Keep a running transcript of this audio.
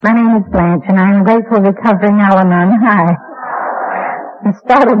is Blanche, and I am grateful recovering Al-Anon. Hi. It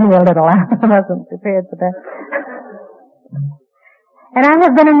startled me a little. I wasn't prepared for that. And I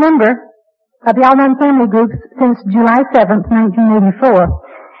have been a member of the Al-Anon family group since July 7th, 1984.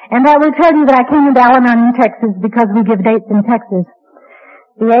 And I will tell you that I came into Al-Anon in Texas because we give dates in Texas.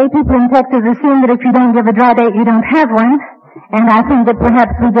 The AA people in Texas assume that if you don't give a dry date, you don't have one. And I think that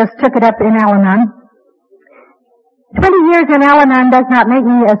perhaps we just took it up in Al-Anon. 20 years in Al-Anon does not make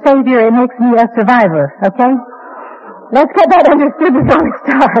me a savior, it makes me a survivor, okay? Let's get that understood before we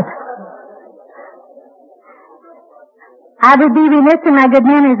start. I would be remiss in my good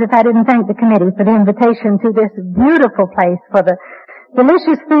manners if I didn't thank the committee for the invitation to this beautiful place, for the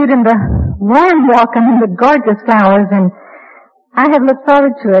delicious food and the warm welcome and the gorgeous flowers, and I have looked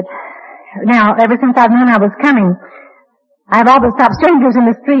forward to it. Now, ever since I've known I was coming, I've always stopped strangers in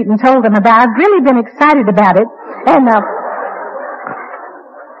the street and told them about it. I've really been excited about it. And,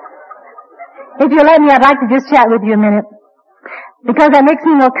 if you'll let me, I'd like to just chat with you a minute. Because that makes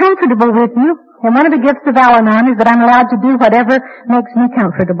me more comfortable with you. And one of the gifts of Al-Anon is that I'm allowed to do whatever makes me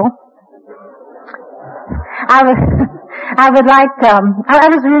comfortable. I was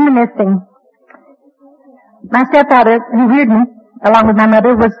reminiscing. My stepfather, who reared me, along with my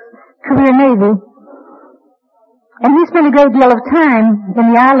mother, was career Navy. And he spent a great deal of time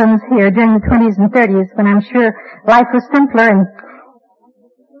in the islands here during the 20s and 30s when I'm sure life was simpler, and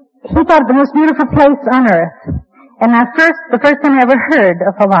he thought it the most beautiful place on earth. And the first time I ever heard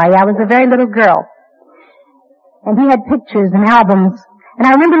of Hawaii, I was a very little girl. And he had pictures and albums. And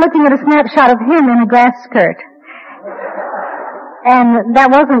I remember looking at a snapshot of him in a grass skirt. And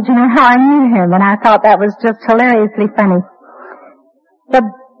that wasn't, how I knew him, and I thought that was just hilariously funny. But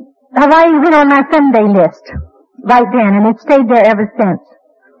Hawaii went on my Sunday list right then, and it stayed there ever since.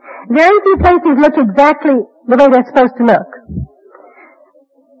 Very few places look exactly the way they're supposed to look.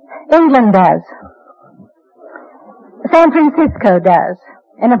 England does. San Francisco does.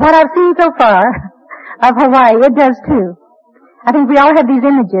 And of what I've seen so far of Hawaii, it does too. I think we all have these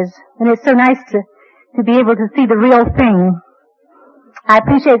images, and it's so nice to be able to see the real thing. I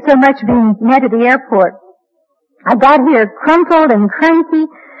appreciate so much being met at the airport. I got here crumpled and cranky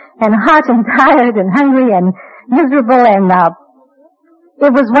and hot and tired and hungry and miserable, and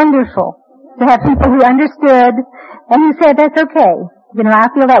it was wonderful to have people who understood and who said, that's okay. I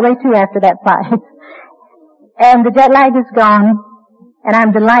feel that way too after that flight. And the jet lag is gone, and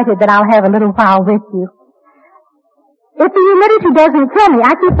I'm delighted that I'll have a little while with you. If the humidity doesn't kill me,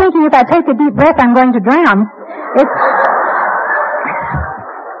 I keep thinking if I take a deep breath, I'm going to drown.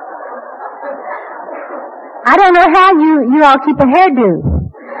 I don't know how you all keep a hairdo.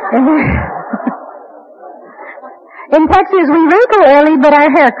 In Texas, we wrinkle early, but our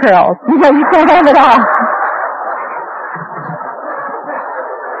hair curls. You can't have it all.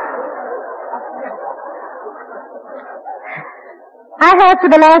 I have for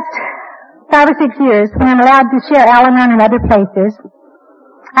the last 5 or 6 years, when I'm allowed to share Al-Anon in other places,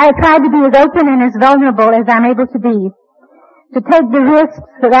 I have tried to be as open and as vulnerable as I'm able to be, to take the risks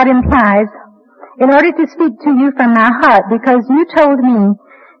that implies, in order to speak to you from my heart, because you told me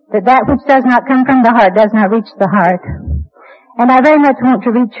that which does not come from the heart does not reach the heart. And I very much want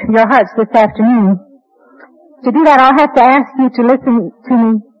to reach your hearts this afternoon. To do that, I'll have to ask you to listen to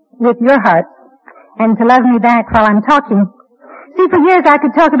me with your heart, and to love me back while I'm talking. See, for years I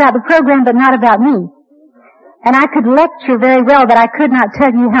could talk about the program, but not about me. And I could lecture very well, but I could not tell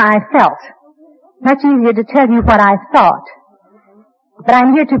you how I felt. Much easier to tell you what I thought. But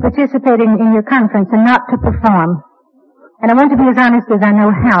I'm here to participate in your conference and not to perform. And I want to be as honest as I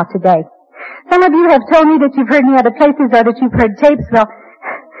know how today. Some of you have told me that you've heard me other places or that you've heard tapes. Well,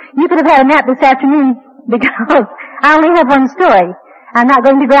 you could have had a nap this afternoon because I only have one story. I'm not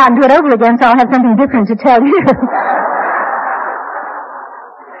going to go out and do it over again, so I'll have something different to tell you.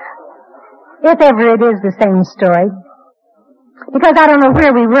 If ever it is the same story. Because I don't know where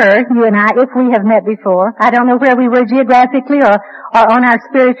we were, you and I, if we have met before. I don't know where we were geographically or on our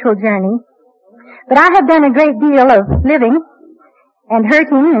spiritual journey. But I have done a great deal of living and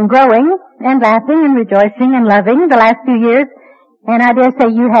hurting and growing and laughing and rejoicing and loving the last few years, and I dare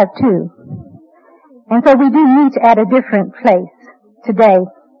say you have too. And so we do meet at a different place today.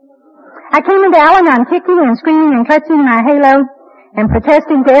 I came into Al-Anon kicking and screaming and clutching my halo and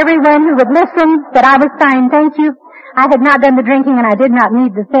protesting to everyone who would listen that I was fine, thank you. I had not done the drinking and I did not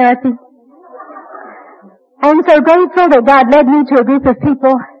need the therapy. I'm so grateful that God led me to a group of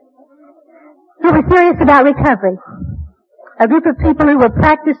people who were serious about recovery. A group of people who were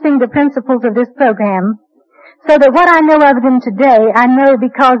practicing the principles of this program, so that what I know of them today, I know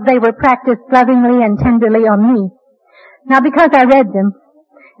because they were practiced lovingly and tenderly on me. Not because I read them,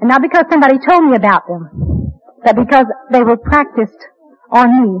 And not because somebody told me about them, but because they were practiced on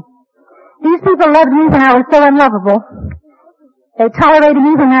me. These people loved me when I was so unlovable. They tolerated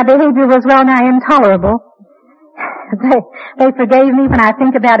me when my behavior was well nigh intolerable. They forgave me when I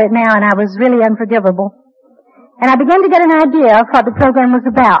think about it now, and I was really unforgivable. And I began to get an idea of what the program was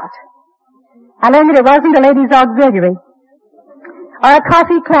about. I learned that it wasn't a ladies' auxiliary, or a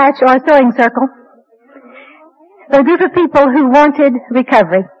coffee clutch, or a sewing circle. But a group of people who wanted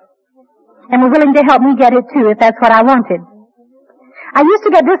recovery, and were willing to help me get it too, if that's what I wanted. I used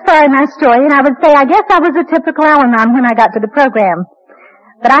to get this far in my story, and I would say, I guess I was a typical Al-Anon when I got to the program.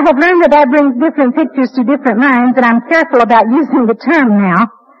 But I have learned that that brings different pictures to different minds, and I'm careful about using the term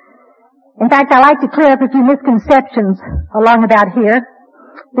now. In fact, I like to clear up a few misconceptions along about here,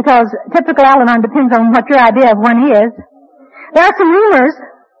 because typical Al-Anon depends on what your idea of one is. There are some rumors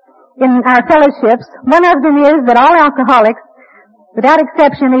in our fellowships. One of them is that all alcoholics, without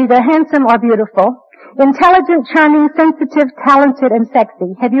exception, are either handsome or beautiful, intelligent, charming, sensitive, talented, and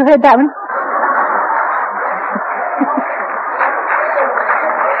sexy. Have you heard that one?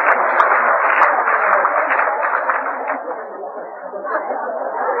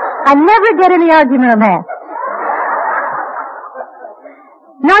 I never get any argument on that.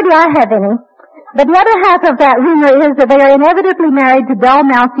 Nor do I have any. But the other half of that rumor is that they are inevitably married to dull,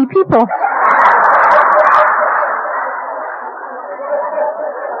 mousy people.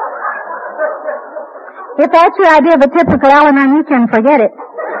 If that's your idea of a typical Al-Anon, you can forget it.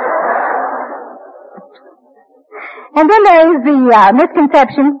 And then there is the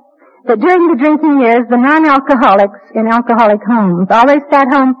misconception that during the drinking years, the non-alcoholics in alcoholic homes always sat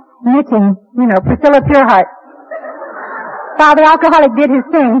home knitting, Priscilla Pureheart. While the alcoholic did his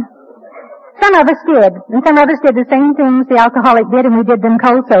thing. Some of us did, and some of us did the same things the alcoholic did, and we did them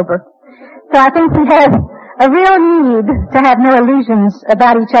cold sober. So I think we have a real need to have no illusions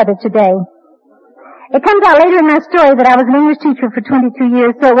about each other today. It comes out later in my story that I was an English teacher for 22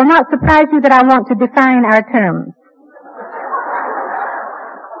 years, so it will not surprise you that I want to define our terms.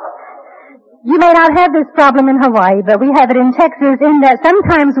 You may not have this problem in Hawaii, but we have it in Texas, in that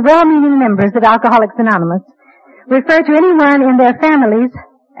sometimes well-meaning members of Alcoholics Anonymous refer to anyone in their families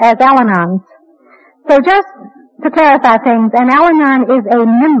as Al-Anons. So just to clarify things, an Al-Anon is a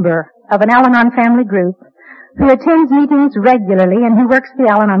member of an Al-Anon family group who attends meetings regularly and who works the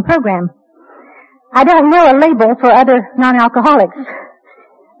Al-Anon program. I don't know a label for other non-alcoholics,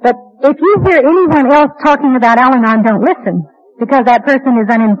 but if you hear anyone else talking about Al-Anon, don't listen, because that person is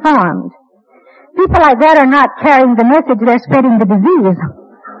uninformed. People like that are not carrying the message, they're spreading the disease.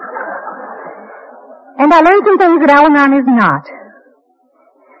 And I learned some things that Al-Anon is not.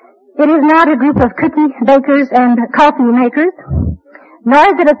 It is not a group of cookie bakers and coffee makers, nor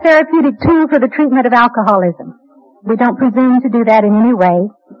is it a therapeutic tool for the treatment of alcoholism. We don't presume to do that in any way.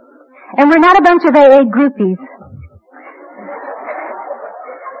 And we're not a bunch of AA groupies.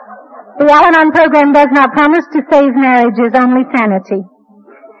 The Al-Anon program does not promise to save marriages, only sanity.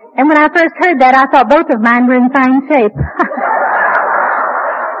 And when I first heard that, I thought both of mine were in fine shape.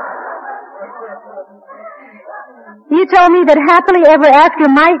 You told me that happily ever after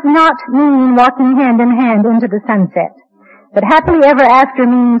might not mean walking hand in hand into the sunset. But happily ever after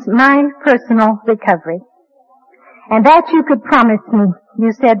means my personal recovery. And that you could promise me.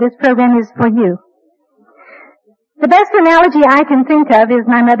 You said this program is for you. The best analogy I can think of is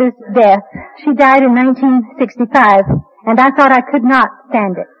my mother's death. She died in 1965, and I thought I could not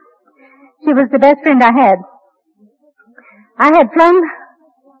stand it. She was the best friend I had. I had flown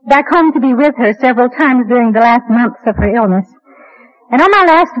back home to be with her several times during the last months of her illness. And on my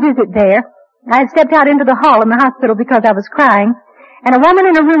last visit there, I had stepped out into the hall in the hospital because I was crying, and a woman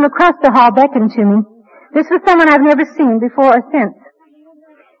in a room across the hall beckoned to me. This was someone I've never seen before or since.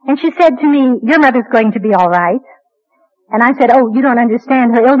 And she said to me, "Your mother's going to be all right." And I said, "Oh, you don't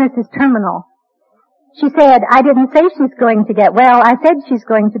understand. Her illness is terminal." She said, "I didn't say she's going to get well. I said she's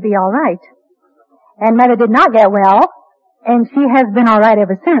going to be all right." And Mother did not get well, and she has been all right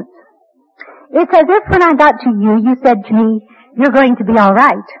ever since. It's as if when I got to you, you said to me, "You're going to be all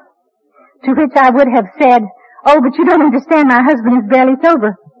right." To which I would have said, "Oh, but you don't understand. My husband is barely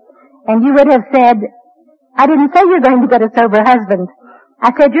sober." And you would have said, "I didn't say you're going to get a sober husband.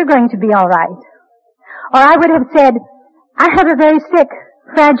 I said you're going to be all right." Or I would have said, "I have a very sick,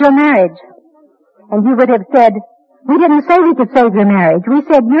 fragile marriage." And you would have said, "We didn't say we could save your marriage. We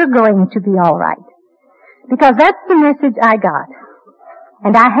said you're going to be all right." Because that's the message I got.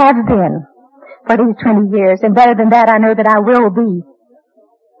 And I have been for these 20 years. And better than that, I know that I will be.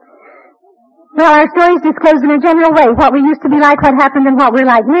 Well, our stories disclose in a general way what we used to be like, what happened, and what we're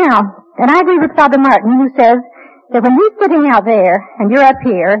like now. And I agree with Father Martin, who says that when he's sitting out there and you're up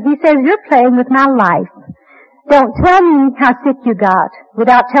here, he says, you're playing with my life. Don't tell me how sick you got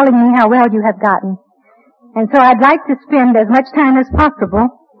without telling me how well you have gotten. And so I'd like to spend as much time as possible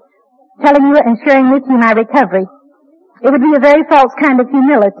telling you and sharing with you my recovery. It would be a very false kind of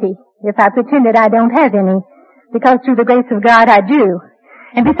humility if I pretended I don't have any, because through the grace of God I do.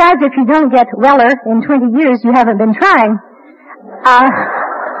 And besides, if you don't get weller in 20 years, you haven't been trying.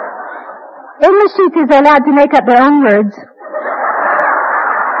 English teachers are allowed to make up their own words.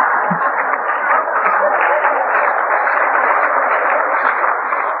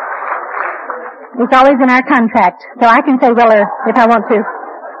 It's always in our contract, so I can say weller if I want to.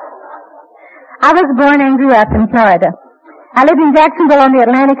 I was born and grew up in Florida. I lived in Jacksonville on the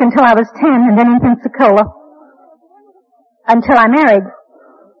Atlantic until I was 10, and then in Pensacola until I married.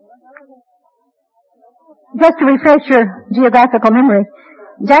 Just to refresh your geographical memory,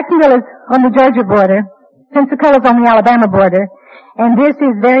 Jacksonville is on the Georgia border, Pensacola is on the Alabama border, and this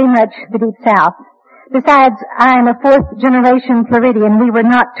is very much the Deep South. Besides, I am a fourth-generation Floridian. We were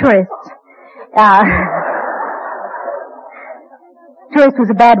not tourists. Tourist was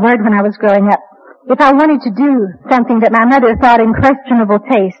a bad word when I was growing up. If I wanted to do something that my mother thought in questionable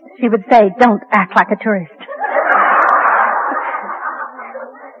taste, she would say, don't act like a tourist.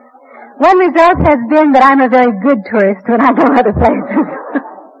 One result has been that I'm a very good tourist when I go other places.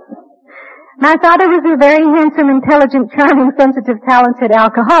 My father was a very handsome, intelligent, charming, sensitive, talented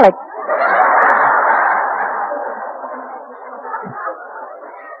alcoholic.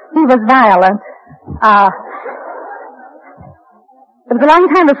 He was violent. It was a long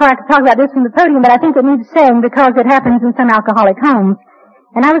time before I could talk about this from the podium, but I think it needs saying because it happens in some alcoholic homes.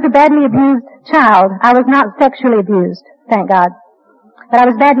 And I was a badly abused child. I was not sexually abused, thank God. But I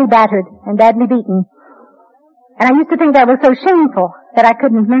was badly battered and badly beaten. And I used to think that was so shameful that I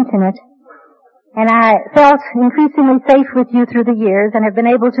couldn't mention it. And I felt increasingly safe with you through the years and have been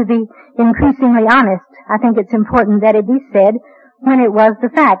able to be increasingly honest. I think it's important that it be said when it was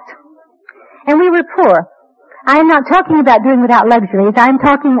the fact. And we were poor. I am not talking about doing without luxuries. I am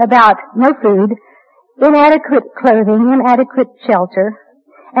talking about no food, inadequate clothing, inadequate shelter,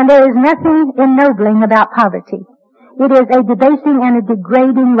 and there is nothing ennobling about poverty. It is a debasing and a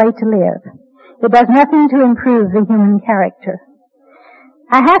degrading way to live. It does nothing to improve the human character.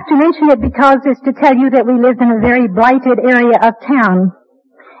 I have to mention it because it's to tell you that we lived in a very blighted area of town.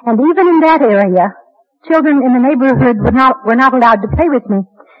 And even in that area, children in the neighborhood were not allowed to play with me.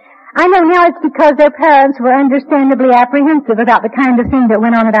 I know now it's because their parents were understandably apprehensive about the kind of thing that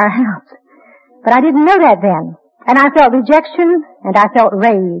went on at our house. But I didn't know that then. And I felt rejection, and I felt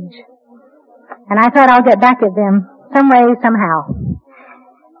rage. And I thought I'll get back at them some way, somehow.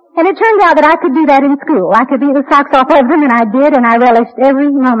 And it turned out that I could do that in school. I could beat the socks off of them, and I did, and I relished every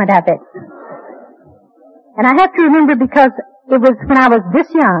moment of it. And I have to remember because it was when I was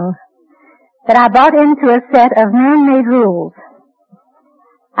this young that I bought into a set of man-made rules.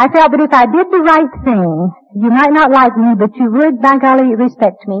 I felt that if I did the right thing, you might not like me, but you would, by golly,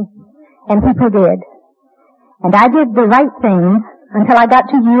 respect me. And people did. And I did the right thing until I got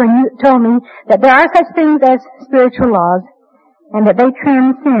to you and you told me that there are such things as spiritual laws and that they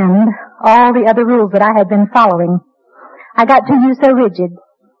transcend all the other rules that I had been following. I got to you so rigid,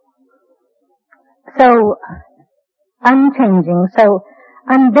 so unchanging, so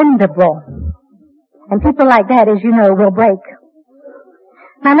unbendable. And people like that, as you know, will break.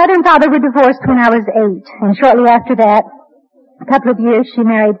 My mother and father were divorced when I was 8, and shortly after that, a couple of years, she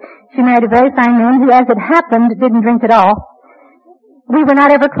married a very fine man who, as it happened, didn't drink at all. We were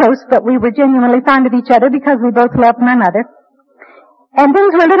not ever close, but we were genuinely fond of each other because we both loved my mother. And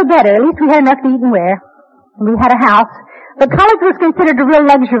things were a little better. At least we had enough to eat and wear. We had a house. But college was considered a real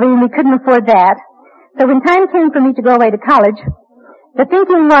luxury, and we couldn't afford that. So when time came for me to go away to college, the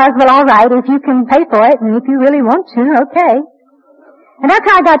thinking was, well, all right, if you can pay for it, and if you really want to, okay. And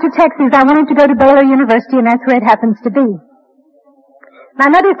after I got to Texas, I wanted to go to Baylor University, and that's where it happens to be. My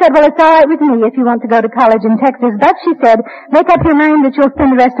mother said, well, it's all right with me if you want to go to college in Texas, but she said, make up your mind that you'll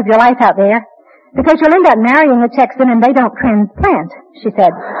spend the rest of your life out there, because you'll end up marrying a Texan, and they don't transplant, she said.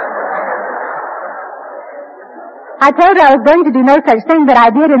 I told her I was going to do no such thing, but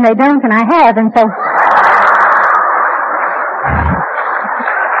I did, and they don't, and I have, and so...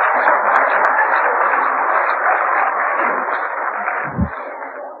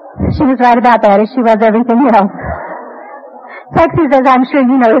 She was right about that, as she was everything else. Texas, as I'm sure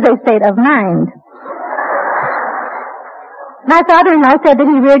you know, is a state of mind. My father-in-law said that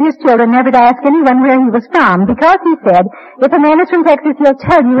he reared his children never to ask anyone where he was from, because he said, if a man is from Texas, he'll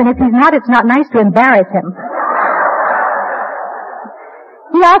tell you, and if he's not, it's not nice to embarrass him.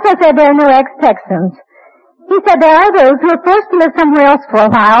 He also said there are no ex-Texans. He said there are those who are forced to live somewhere else for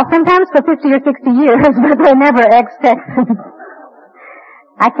a while, sometimes for 50 or 60 years, but they're never ex-Texans.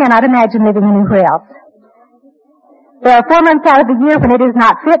 I cannot imagine living anywhere else. There are 4 months out of the year when it is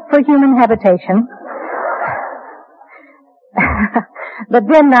not fit for human habitation. But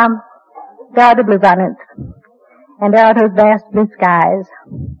then, there are the bluebonnets. And there are those vast blue skies.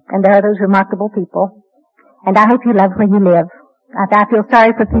 And there are those remarkable people. And I hope you love where you live. I feel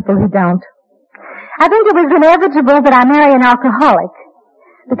sorry for people who don't. I think it was inevitable that I marry an alcoholic.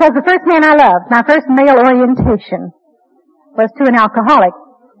 Because the first man I loved, my first male orientation, was to an alcoholic.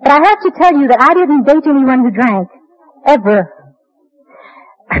 But I have to tell you that I didn't date anyone who drank. Ever.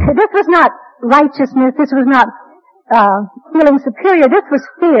 This was not righteousness. This was not feeling superior. This was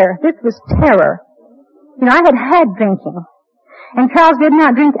fear. This was terror. You know, I had drinking. And Charles did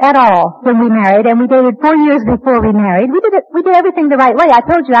not drink at all when we married, and we dated 4 years before we married. We did everything the right way. I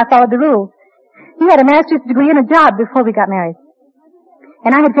told you I followed the rules. He had a master's degree and a job before we got married.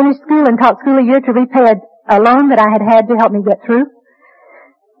 And I had finished school and taught school a year to repay a loan that I had to help me get through.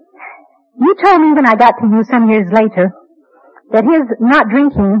 You told me when I got to you some years later that his not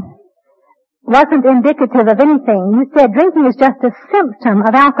drinking wasn't indicative of anything. You said drinking is just a symptom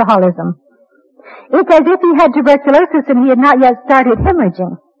of alcoholism. It's as if he had tuberculosis and he had not yet started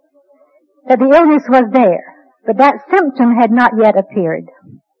hemorrhaging. That the illness was there, but that symptom had not yet appeared.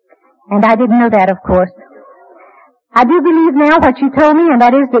 And I didn't know that, of course. I do believe now what you told me, and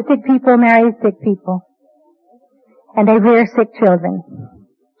that is that sick people marry sick people. And they rear sick children.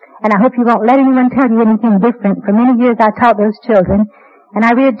 And I hope you won't let anyone tell you anything different. For many years I taught those children, and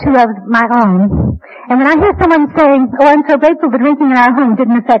I reared 2 of my own. And when I hear someone saying, "Oh, I'm so grateful the drinking in our home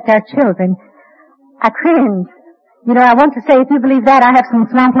didn't affect our children," I cringe. You know, I want to say, if you believe that, I have some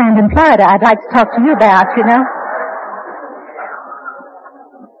swampland in Florida I'd like to talk to you about, you know.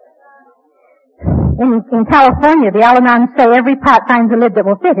 In California, the Al-Anons say every pot finds a lid that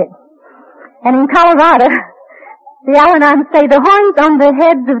will fit it. And in Colorado, the Al-Anons say the horns on the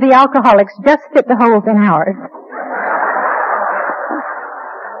heads of the alcoholics just fit the holes in ours.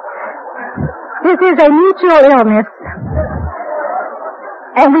 This is a mutual illness,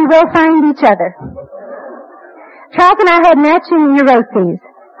 and we will find each other. Charles and I had matching neuroses,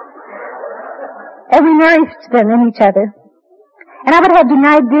 and we nourished them in each other. And I would have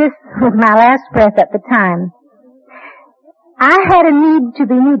denied this with my last breath at the time. I had a need to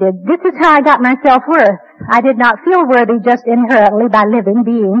be needed. This is how I got my self-worth. I did not feel worthy just inherently by living,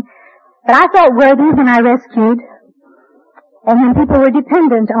 being, but I felt worthy when I rescued and when people were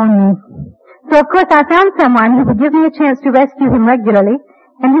dependent on me. So of course I found someone who would give me a chance to rescue him regularly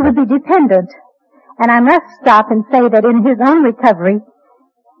and who would be dependent. And I must stop and say that in his own recovery,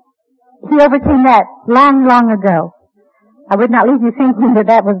 he overcame that long, long ago. I would not leave you thinking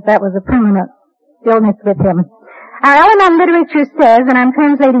that was a permanent illness with him. Our Al-Anon literature says, and I'm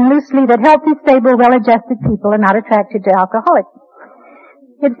translating loosely, that healthy, stable, well-adjusted people are not attracted to alcoholics.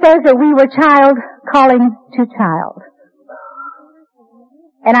 It says that we were child calling to child.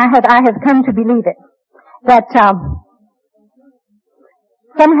 And I have come to believe it. That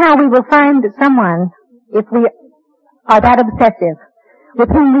somehow we will find someone, if we are that obsessive, with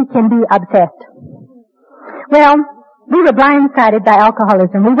whom we can be obsessed. Well, we were blindsided by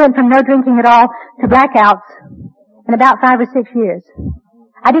alcoholism. We went from no drinking at all to blackouts in about 5 or 6 years.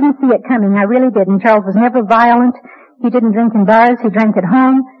 I didn't see it coming. I really didn't. Charles was never violent. He didn't drink in bars. He drank at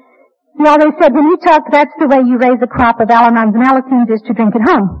home. He always said, when you talk, that's the way you raise a crop of Al-Anons and Alateens, is to drink at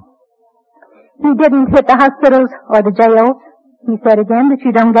home. He didn't hit the hospitals or the jails. He said again that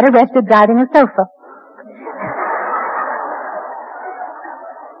you don't get arrested driving a sofa.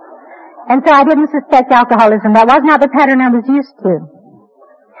 And so I didn't suspect alcoholism. That was not the pattern I was used to.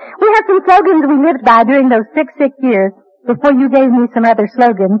 We had some slogans we lived by during those 6 years before you gave me some other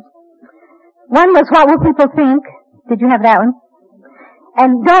slogans. One was, what will people think? Did you have that one?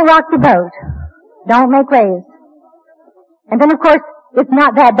 And don't rock the boat. Don't make waves. And then, of course, it's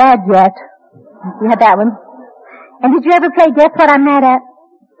not that bad yet. You had that one. And did you ever play Guess What I'm Mad At?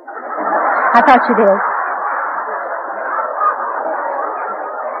 I thought you did.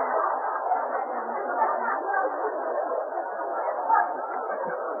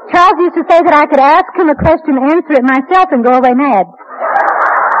 Charles used to say that I could ask him a question, answer it myself, and go away mad.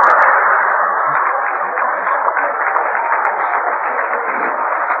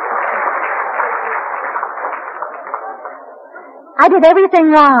 I did everything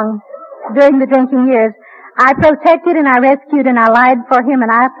wrong during the drinking years. I protected and I rescued and I lied for him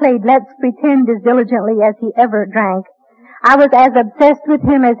and I played let's pretend as diligently as he ever drank. I was as obsessed with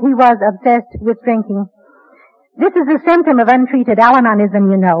him as he was obsessed with drinking. This is a symptom of untreated Al-Anonism,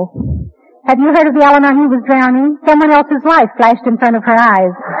 you know. Have you heard of the Al-Anon who was drowning? Someone else's life flashed in front of her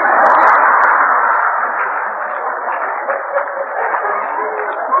eyes.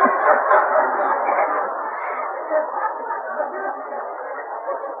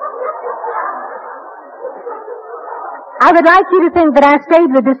 I would like you to think that I stayed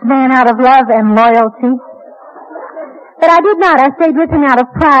with this man out of love and loyalty. But I did not. I stayed with him out of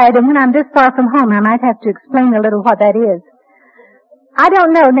pride, and when I'm this far from home, I might have to explain a little what that is. I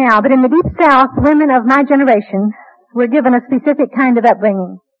don't know now, but in the Deep South, women of my generation were given a specific kind of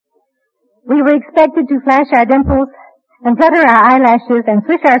upbringing. We were expected to flash our dimples and flutter our eyelashes and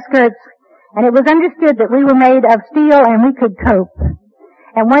swish our skirts, and it was understood that we were made of steel and we could cope.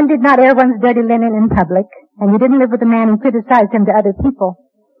 And one did not air one's dirty linen in public, and you didn't live with a man and criticize him to other people.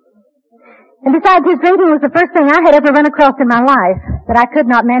 And besides, his rating was the first thing I had ever run across in my life that I could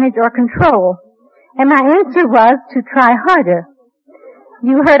not manage or control. And my answer was to try harder.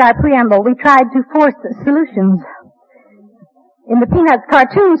 You heard our preamble. We tried to force solutions. In the Peanuts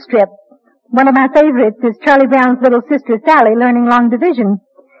cartoon strip, one of my favorites is Charlie Brown's little sister Sally learning long division.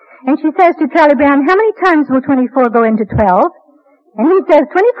 And she says to Charlie Brown, how many times will 24 go into 12? And he says,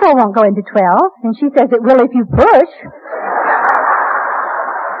 24 won't go into 12. And she says, it will if you push.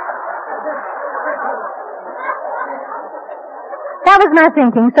 That was my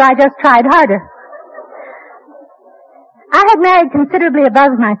thinking, so I just tried harder. I had married considerably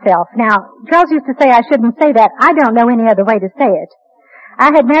above myself. Now, Charles used to say I shouldn't say that. I don't know any other way to say it.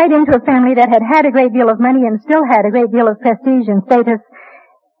 I had married into a family that had had a great deal of money and still had a great deal of prestige and status.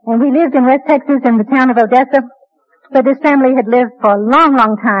 And we lived in West Texas in the town of Odessa. But this family had lived for a long,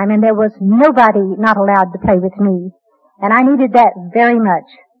 long time, and there was nobody not allowed to play with me. And I needed that very much.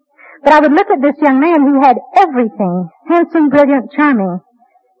 But I would look at this young man who had everything, handsome, brilliant, charming,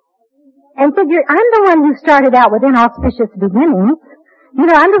 and figure, I'm the one who started out with inauspicious beginnings. You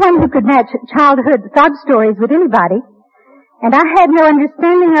know, I'm the one who could match childhood sob stories with anybody. And I had no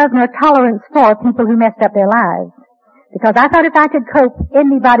understanding of nor tolerance for people who messed up their lives. Because I thought if I could cope,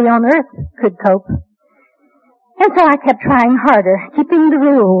 anybody on earth could cope. And so I kept trying harder, keeping the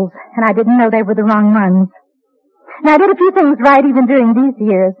rules, and I didn't know they were the wrong ones. Now, I did a few things right even during these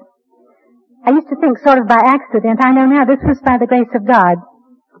years. I used to think sort of by accident. I know now this was by the grace of God.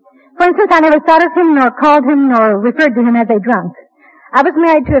 For instance, I never thought of him, nor called him, nor referred to him as a drunk. I was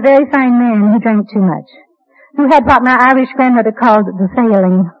married to a very fine man who drank too much, who had what my Irish grandmother called the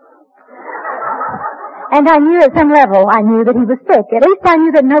failing. And I knew at some level, I knew that he was sick. At least I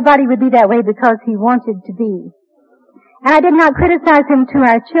knew that nobody would be that way because he wanted to be. And I did not criticize him to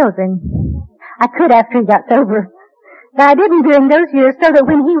our children. I could after he got sober. But I didn't during those years, so that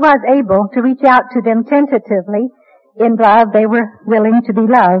when he was able to reach out to them tentatively in love, they were willing to be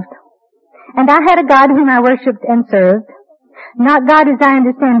loved. And I had a God whom I worshipped and served. Not God as I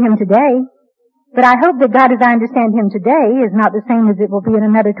understand him today, but I hope that God as I understand him today is not the same as it will be in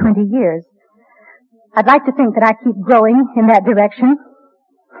another 20 years. I'd like to think that I keep growing in that direction.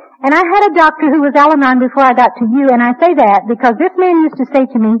 And I had a doctor who was Al-Anon before I got to you, and I say that because this man used to say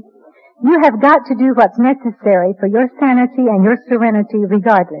to me, you have got to do what's necessary for your sanity and your serenity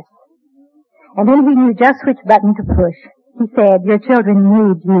regardless. And then he knew just which button to push. He said, your children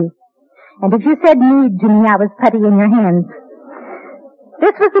need you. And if you said need to me, I was putty in your hands.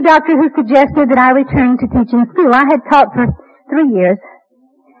 This was the doctor who suggested that I return to teaching school. I had taught for 3 years,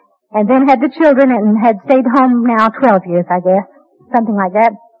 and then had the children and had stayed home now 12 years, I guess. Something like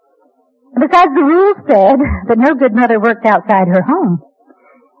that. And besides, the rules said that no good mother worked outside her home.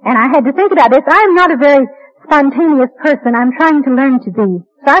 And I had to think about this. I'm not a very spontaneous person. I'm trying to learn to be.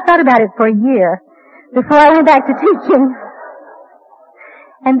 So I thought about it for a year before I went back to teaching.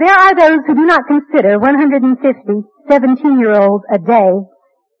 And there are those who do not consider 150 17-year-olds a day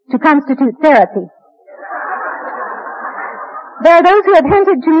to constitute therapy. There are those who have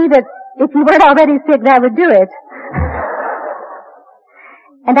hinted to me that if you weren't already sick, that would do it.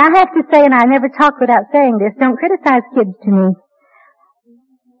 And I have to say, and I never talk without saying this, don't criticize kids to me.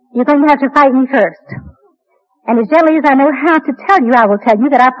 You're going to have to fight me first. And as gently as I know how to tell you, I will tell you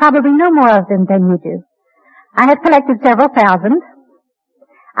that I probably know more of them than you do. I have collected several thousand.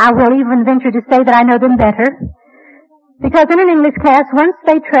 I will even venture to say that I know them better. Because in an English class, once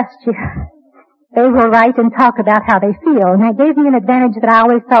they trust you, they will write and talk about how they feel. And that gave me an advantage that I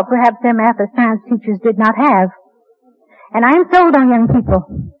always thought perhaps their math or science teachers did not have. And I am sold on young people.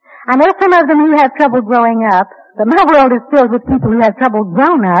 I know some of them who have trouble growing up, but my world is filled with people who have trouble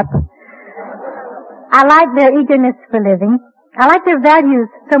grown up. I like their eagerness for living. I like their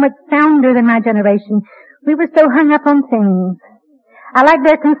values so much sounder than my generation. We were so hung up on things. I like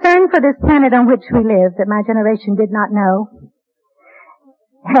their concern for this planet on which we live that my generation did not know.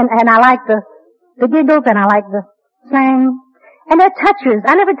 And I like the giggles, and I like the slang. And they're touchers.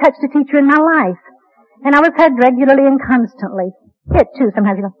 I never touched a teacher in my life. And I was hugged regularly and constantly. Hit, too,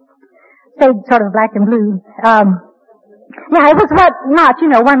 sometimes, Stayed sort of black and blue. Yeah, it was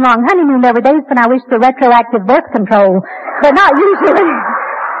one long honeymoon. There were days when I wished for retroactive birth control, but not usually.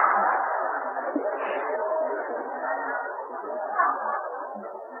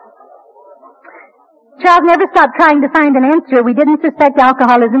 Charles never stopped trying to find an answer. We didn't suspect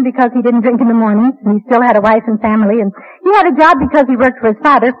alcoholism because he didn't drink in the mornings, and he still had a wife and family, and he had a job because he worked for his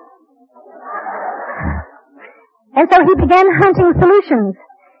father. And so he began hunting solutions.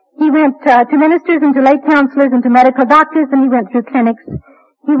 He went to ministers and to lay counselors and to medical doctors, and he went through clinics.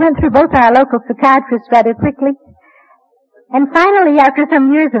 He went through both our local psychiatrists rather quickly. And finally, after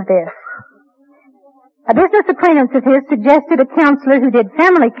some years of this, a business acquaintance of his suggested a counselor who did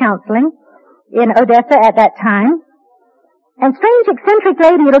family counseling in Odessa at that time. And strange, eccentric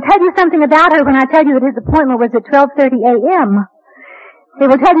lady, it'll tell you something about her when I tell you that his appointment was at 12:30 a.m. It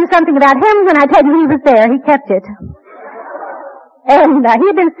will tell you something about him when I tell you he was there. He kept it. And he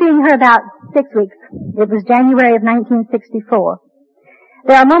had been seeing her about 6 weeks. It was January of 1964.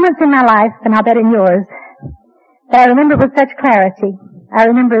 There are moments in my life, and I'll bet in yours, that I remember with such clarity. I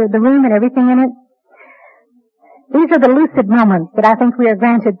remember the room and everything in it. These are the lucid moments that I think we are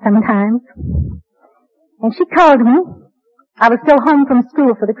granted sometimes. And she called me. I was still home from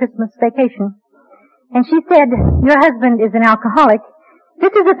school for the Christmas vacation. And she said, "Your husband is an alcoholic.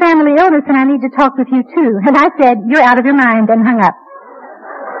 This is a family illness and I need to talk with you too." And I said, "You're out of your mind," and hung up.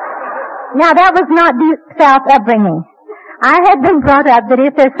 Now that was not deep South upbringing. I had been brought up that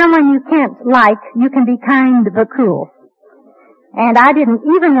if there's someone you can't like, you can be kind but cruel. And I didn't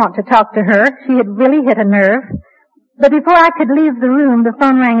even want to talk to her. She had really hit a nerve. But before I could leave the room, the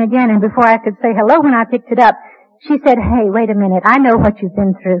phone rang again, and before I could say hello when I picked it up, she said, "Hey, wait a minute, I know what you've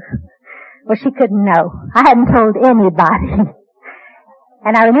been through." Well, she couldn't know. I hadn't told anybody.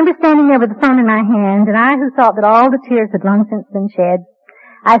 And I remember standing there with the phone in my hand, and I who thought that all the tears had long since been shed,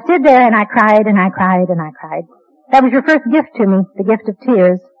 I stood there and I cried and I cried and I cried. That was your first gift to me, the gift of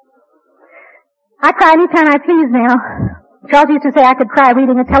tears. I cry any time I please now. Charles used to say I could cry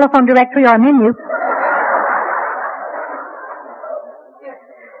reading a telephone directory or a menu.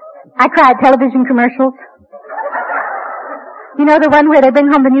 I cry at television commercials. You know, the one where they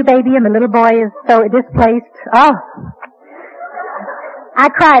bring home the new baby and the little boy is so displaced. Oh. I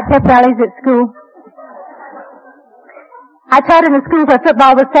cry at pep rallies at school. I taught in a school where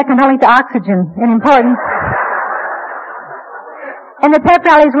football was second only to oxygen in importance. And the pep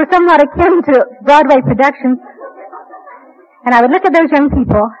rallies were somewhat akin to Broadway productions. And I would look at those young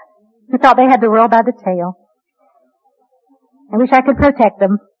people who thought they had the world by the tail. I wish I could protect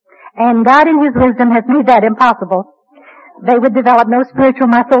them. And God in His wisdom has made that impossible. They would develop no spiritual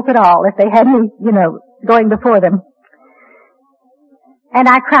muscles at all if they had me, going before them. And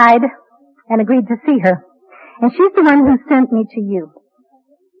I cried and agreed to see her. And she's the one who sent me to you.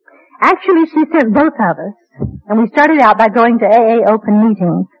 Actually, she sent both of us. And we started out by going to AA open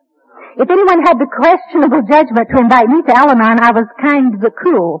meetings. If anyone had the questionable judgment to invite me to Al-Anon, I was kind but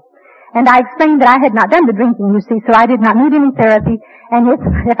cruel. And I explained that I had not done the drinking, you see, so I did not need any therapy. And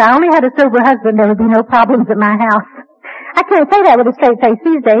if I only had a sober husband, there would be no problems at my house. I can't say that with a straight face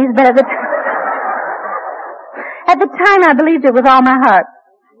these days, but at the time I believed it with all my heart.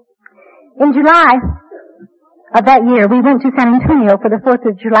 In July of that year, we went to San Antonio for the 4th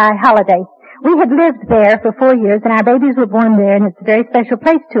of July holiday. We had lived there for 4 years, and our babies were born there, and it's a very special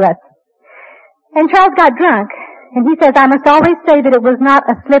place to us. And Charles got drunk, and he says, "I must always say that it was not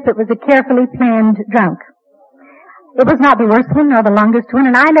a slip, it was a carefully planned drunk." It was not the worst one nor the longest one,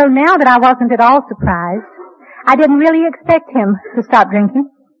 and I know now that I wasn't at all surprised. I didn't really expect him to stop drinking.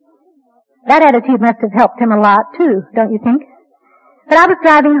 That attitude must have helped him a lot, too, don't you think? But I was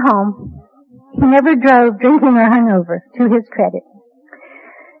driving home. He never drove drinking or hungover, to his credit.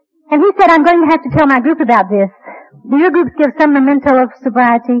 And he said, "I'm going to have to tell my group about this. Do your groups give some memento of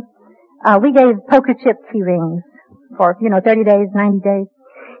sobriety?" We gave poker chip key rings for, 30 days, 90 days.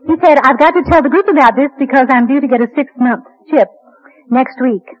 He said, "I've got to tell the group about this because I'm due to get a 6-month chip next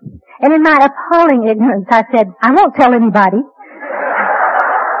week." And in my appalling ignorance, I said, "I won't tell anybody."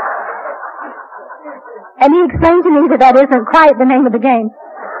 And he explained to me that that isn't quite the name of the game.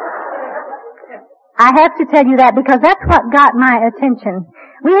 I have to tell you that because that's what got my attention.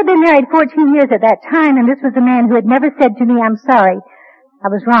 We had been married 14 years at that time, and this was a man who had never said to me, "I'm sorry. I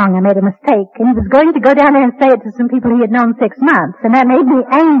was wrong. I made a mistake." And he was going to go down there and say it to some people he had known 6 months, and that made me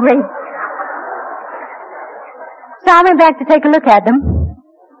angry. So I went back to take a look at them,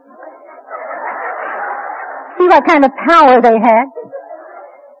 see what kind of power they had.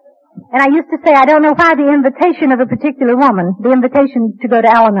 And I used to say, I don't know why the invitation of a particular woman, the invitation to go to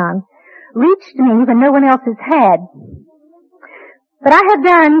Al-Anon, reached me when no one else's had. But I have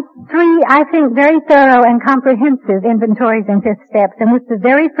done 3, I think, very thorough and comprehensive inventories and 5th steps. And with the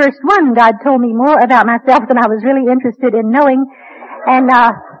very first one, God told me more about myself than I was really interested in knowing. And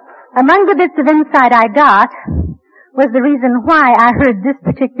among the bits of insight I got was the reason why I heard this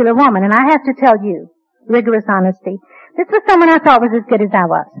particular woman. And I have to tell you, rigorous honesty, this was someone I thought was as good as I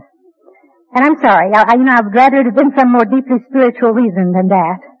was. And I'm sorry, I would rather it have been some more deeply spiritual reason than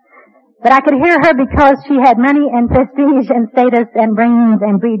that. But I could hear her because she had money and prestige and status and brains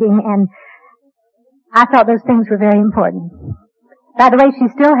and breeding, and I thought those things were very important. By the way, she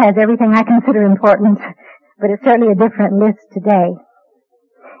still has everything I consider important, but it's certainly a different list today.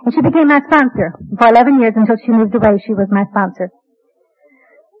 And she became my sponsor. For 11 years until she moved away, she was my sponsor.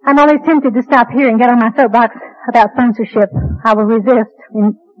 I'm always tempted to stop here and get on my soapbox about sponsorship. I will resist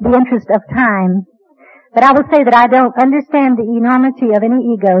in the interest of time. But I will say that I don't understand the enormity of any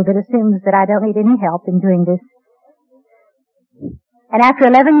ego that assumes that I don't need any help in doing this. And after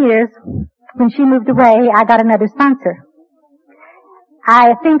 11 years, when she moved away, I got another sponsor.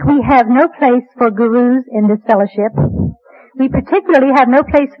 I think we have no place for gurus in this fellowship. We particularly have no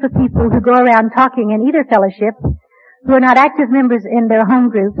place for people who go around talking in either fellowship, who are not active members in their home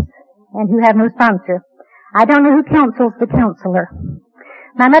groups, and who have no sponsor. I don't know who counsels the counselor.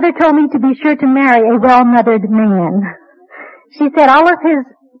 My mother told me to be sure to marry a well-mothered man. She said all of his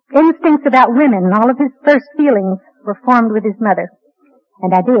instincts about women, all of his first feelings were formed with his mother.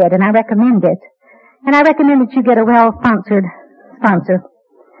 And I did, and I recommend it. And I recommend that you get a well-sponsored sponsor.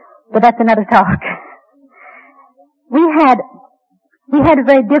 But that's another talk. We had a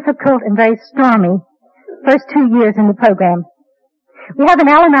very difficult and very stormy first 2 years in the program. We have an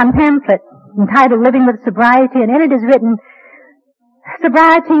Al-Anon pamphlet entitled Living with Sobriety, and in it is written,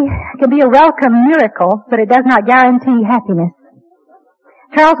 sobriety can be a welcome miracle, but it does not guarantee happiness.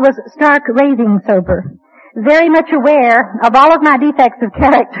 Charles was stark raving sober, very much aware of all of my defects of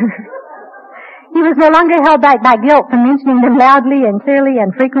character. He was no longer held back by guilt from mentioning them loudly and clearly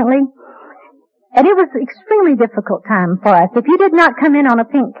and frequently. And it was an extremely difficult time for us. If you did not come in on a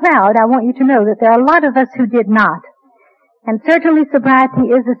pink cloud, I want you to know that there are a lot of us who did not. And certainly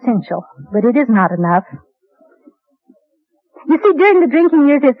sobriety is essential, but it is not enough. You see, during the drinking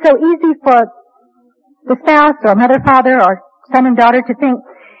years, it's so easy for the spouse or mother, father, or son and daughter to think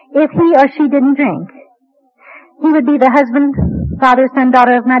if he or she didn't drink, he would be the husband, father, son,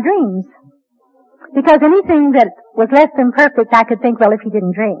 daughter of my dreams. Because anything that was less than perfect, I could think, well, if he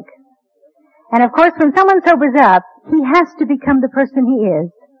didn't drink. And of course, when someone sobers up, he has to become the person he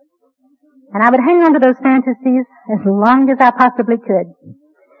is. And I would hang on to those fantasies as long as I possibly could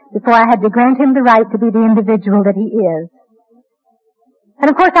before I had to grant him the right to be the individual that he is.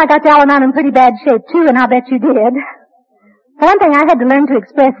 And of course I got to Al-Anon in pretty bad shape too, and I'll bet you did. For one thing, I had to learn to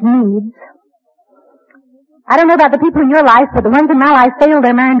express needs. I don't know about the people in your life, but the ones in my life failed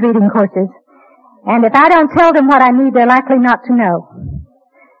their mind reading courses. And if I don't tell them what I need, they're likely not to know.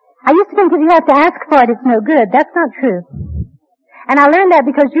 I used to think if you have to ask for it, it's no good. That's not true. And I learned that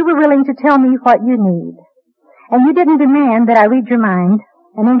because you were willing to tell me what you need. And you didn't demand that I read your mind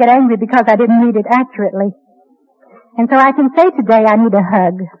and then get angry because I didn't read it accurately. And so I can say today I need a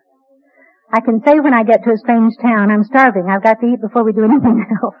hug. I can say when I get to a strange town, I'm starving, I've got to eat before we do anything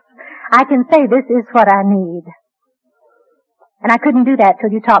else. I can say this is what I need. And I couldn't do that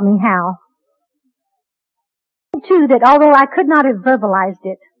till you taught me how. Too, that although I could not have verbalized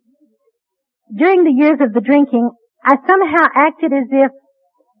it, during the years of the drinking, I somehow acted as if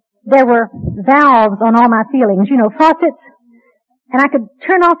there were valves on all my feelings, faucets, and I could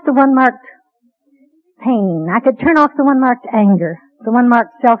turn off the one marked pain. I could turn off the one marked anger, the one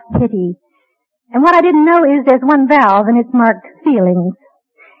marked self-pity. And what I didn't know is there's one valve and it's marked feelings.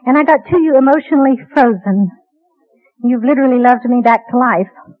 And I got to you emotionally frozen. You've literally loved me back to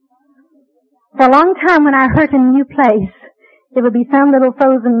life. For a long time when I hurt in a new place, there would be some little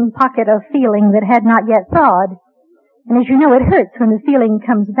frozen pocket of feeling that had not yet thawed. And as you know, it hurts when the feeling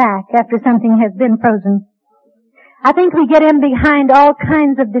comes back after something has been frozen. I think we get in behind all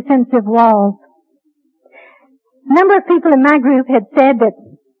kinds of defensive walls. A number of people in my group had said that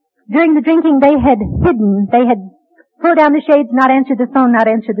during the drinking they had hidden, they had pulled down the shades, not answered the phone, not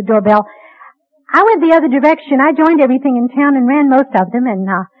answered the doorbell. I went the other direction. I joined everything in town and ran most of them, and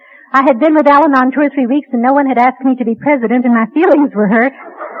I had been with Al-Anon 2 or 3 weeks and no one had asked me to be president and my feelings were hurt.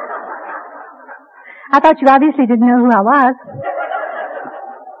 I thought you obviously didn't know who I was.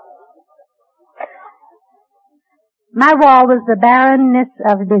 My wall was the barrenness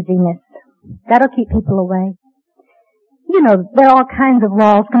of busyness. That'll keep people away. You know, there are all kinds of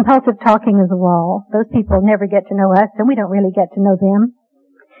walls. Compulsive talking is a wall. Those people never get to know us, and we don't really get to know them.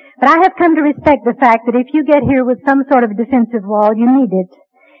 But I have come to respect the fact that if you get here with some sort of defensive wall, you need it.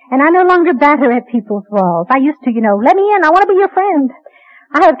 And I no longer batter at people's walls. I used to, let me in, I want to be your friend.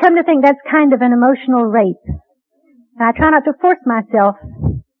 I have come to think that's kind of an emotional rape. And I try not to force myself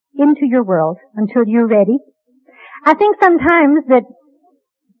into your world until you're ready. I think sometimes that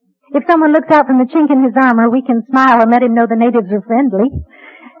if someone looks out from the chink in his armor, we can smile and let him know the natives are friendly.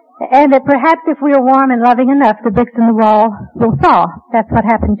 And that perhaps if we are warm and loving enough, the bricks in the wall will thaw. That's what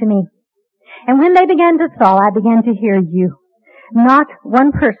happened to me. And when they began to thaw, I began to hear you. Not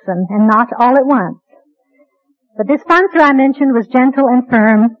one person and not all at once. But this sponsor I mentioned was gentle and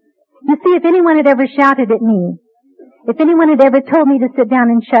firm. You see, if anyone had ever shouted at me, if anyone had ever told me to sit down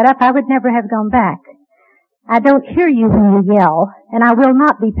and shut up, I would never have gone back. I don't hear you when you yell, and I will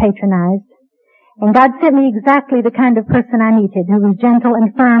not be patronized. And God sent me exactly the kind of person I needed, who was gentle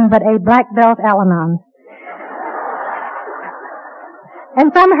and firm, but a black belt Al-Anon.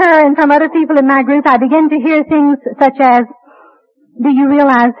 And from her and from other people in my group, I began to hear things such as, do you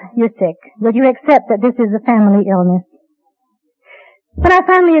realize you're sick? Will you accept that this is a family illness? When I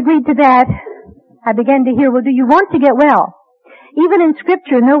finally agreed to that, I began to hear, well, do you want to get well? Even in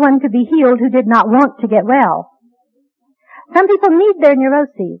Scripture, no one could be healed who did not want to get well. Some people need their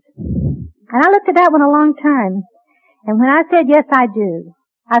neuroses. And I looked at that one a long time. And when I said, yes, I do,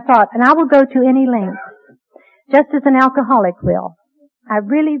 I thought, and I will go to any length, just as an alcoholic will. I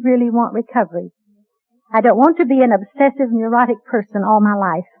really, really want recovery. I don't want to be an obsessive, neurotic person all my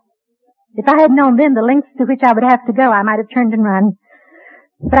life. If I had known then the lengths to which I would have to go, I might have turned and run.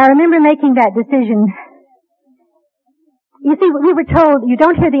 But I remember making that decision. You see, we were told you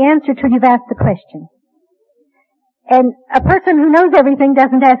don't hear the answer till you've asked the question. And a person who knows everything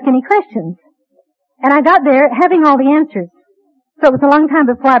doesn't ask any questions. And I got there having all the answers. So it was a long time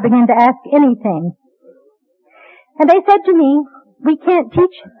before I began to ask anything. And they said to me, we can't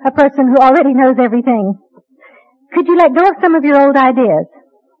teach a person who already knows everything. Could you let go of some of your old ideas?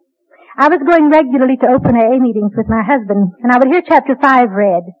 I was going regularly to open AA meetings with my husband, and I would hear chapter 5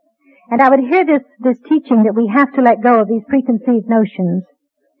 read. And I would hear this teaching that we have to let go of these preconceived notions.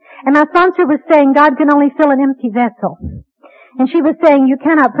 And my sponsor was saying God can only fill an empty vessel. And she was saying you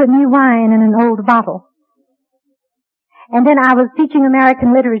cannot put new wine in an old bottle. And then I was teaching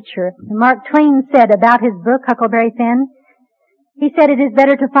American literature. And Mark Twain said about his book, Huckleberry Finn, he said it is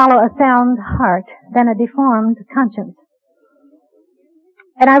better to follow a sound heart than a deformed conscience.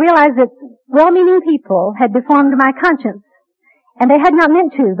 And I realized that well-meaning people had deformed my conscience. And they had not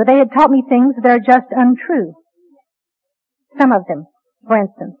meant to, but they had taught me things that are just untrue. Some of them, for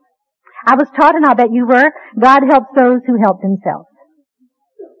instance. I was taught, and I'll bet you were, God helps those who help themselves.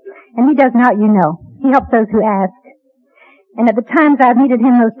 And He does not, you know. He helps those who ask. And at the times I've needed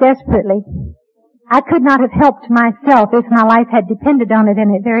Him most desperately, I could not have helped myself if my life had depended on it,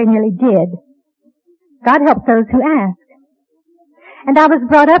 and it very nearly did. God helps those who ask. And I was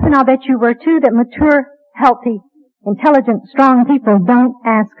brought up, and I'll bet you were too, that mature, healthy, intelligent, strong people don't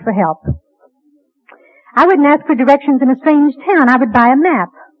ask for help. I wouldn't ask for directions in a strange town. I would buy a map.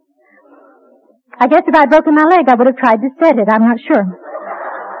 I guess if I'd broken my leg, I would have tried to set it. I'm not sure.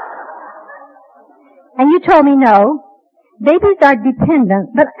 And you told me no. Babies are dependent,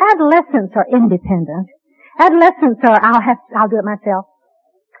 but adolescents are independent. Adolescents are, I'll do it myself.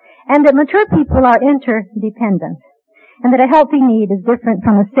 And that mature people are interdependent. And that a healthy need is different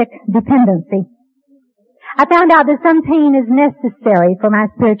from a sick dependency. I found out that some pain is necessary for my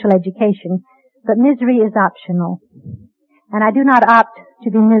spiritual education, but misery is optional. And I do not opt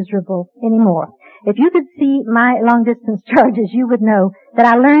to be miserable anymore. If you could see my long-distance charges, you would know that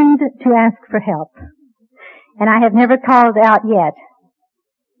I learned to ask for help. And I have never called out yet,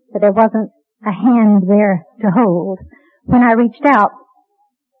 but there wasn't a hand there to hold when I reached out.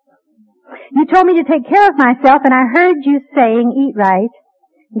 You told me to take care of myself, and I heard you saying, eat right,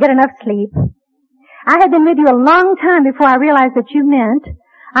 get enough sleep. I had been with you a long time before I realized that you meant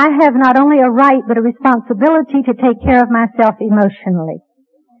I have not only a right but a responsibility to take care of myself emotionally.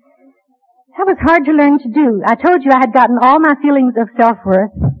 That was hard to learn to do. I told you I had gotten all my feelings of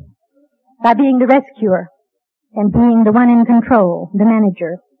self-worth by being the rescuer and being the one in control, the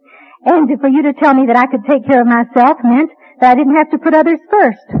manager. And for you to tell me that I could take care of myself meant that I didn't have to put others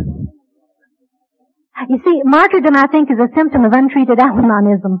first. You see, martyrdom, I think, is a symptom of untreated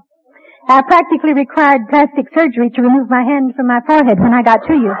Al-Anonism. I practically required plastic surgery to remove my hand from my forehead when I got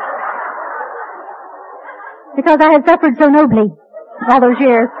to you. Because I had suffered so nobly all those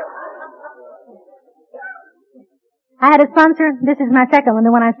years. I had a sponsor, this is my second one,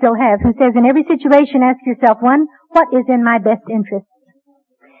 the one I still have, who says in every situation ask yourself, 1, what is in my best interest?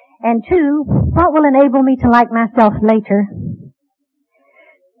 And 2, what will enable me to like myself later?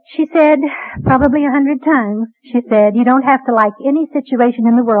 She said, probably 100 times, she said, you don't have to like any situation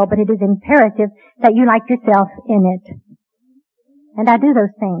in the world, but it is imperative that you like yourself in it. And I do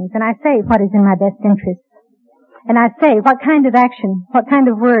those things, and I say what is in my best interest. And I say what kind of action, what kind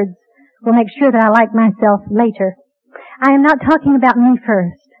of words will make sure that I like myself later. I am not talking about me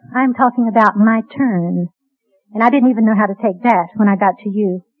first. I am talking about my turn. And I didn't even know how to take that when I got to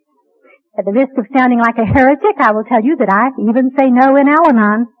you. At the risk of sounding like a heretic, I will tell you that I even say no in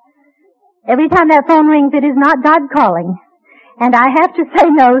Al-Anon. Every time that phone rings, it is not God calling. And I have to say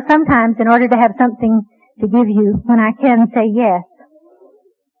no sometimes in order to have something to give you when I can say yes.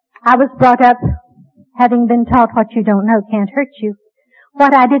 I was brought up having been taught what you don't know can't hurt you.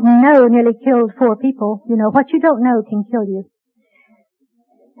 What I didn't know nearly killed 4 people. You know, what you don't know can kill you.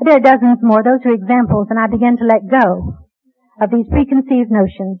 There are dozens more. Those are examples, and I began to let go of these preconceived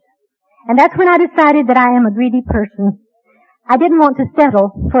notions. And that's when I decided that I am a greedy person. I didn't want to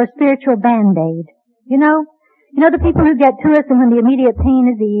settle for a spiritual band-aid. You know the people who get to us and when the immediate pain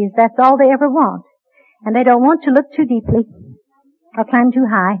is eased, that's all they ever want. And they don't want to look too deeply or climb too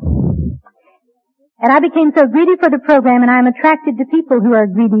high. And I became so greedy for the program, and I am attracted to people who are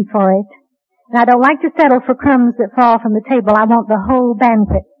greedy for it. And I don't like to settle for crumbs that fall from the table. I want the whole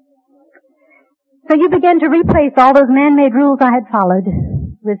banquet. So you began to replace all those man-made rules I had followed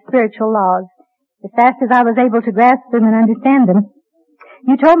with spiritual laws, as fast as I was able to grasp them and understand them.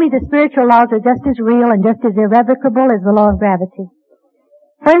 You told me the spiritual laws are just as real and just as irrevocable as the law of gravity.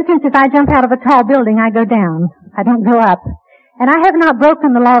 For instance, if I jump out of a tall building, I go down. I don't go up. And I have not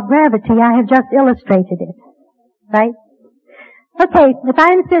broken the law of gravity, I have just illustrated it. Right? Okay, if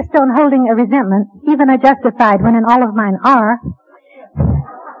I insist on holding a resentment, even a justified one, and all of mine are,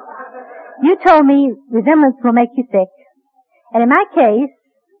 you told me resentments will make you sick. And in my case,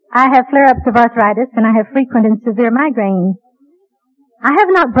 I have flare-ups of arthritis and I have frequent and severe migraines. I have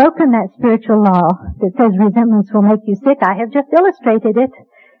not broken that spiritual law that says resentments will make you sick. I have just illustrated it.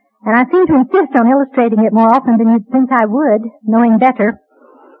 And I seem to insist on illustrating it more often than you'd think I would, knowing better.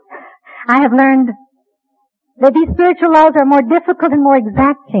 I have learned that these spiritual laws are more difficult and more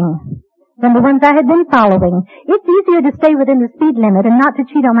exacting than the ones I had been following. It's easier to stay within the speed limit and not to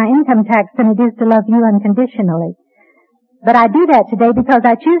cheat on my income tax than it is to love you unconditionally. But I do that today because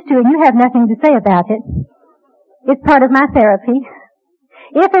I choose to, and you have nothing to say about it. It's part of my therapy.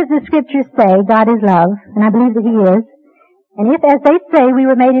 If, as the scriptures say, God is love, and I believe that He is, and if, as they say, we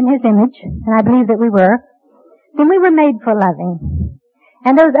were made in His image, and I believe that we were, then we were made for loving.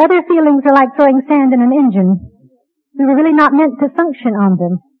 And those other feelings are like throwing sand in an engine. We were really not meant to function on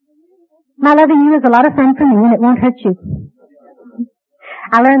them. My loving you is a lot of fun for me, and it won't hurt you.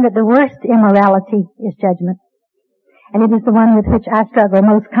 I learned that the worst immorality is judgment. And it is the one with which I struggle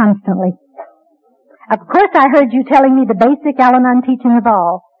most constantly. Of course I heard you telling me the basic Al-Anon teaching of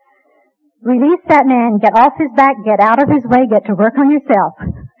all. Release that man, get off his back, get out of his way, get to work on yourself.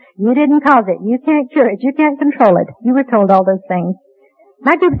 You didn't cause it. You can't cure it. You can't control it. You were told all those things.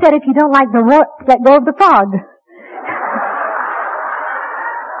 My group said if you don't like the roar, let go of the fog.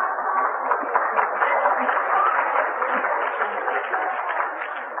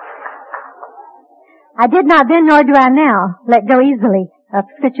 I did not then, nor do I now, let go easily of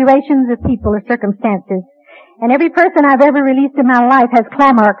situations, of people, or circumstances. And every person I've ever released in my life has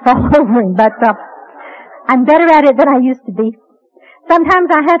claw marks all over him, but I'm better at it than I used to be. Sometimes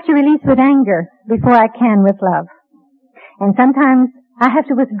I have to release with anger before I can with love. And sometimes I have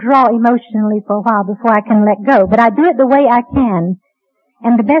to withdraw emotionally for a while before I can let go. But I do it the way I can,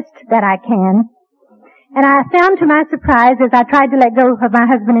 and the best that I can. And I found to my surprise, as I tried to let go of my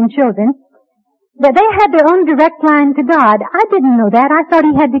husband and children, that they had their own direct line to God. I didn't know that. I thought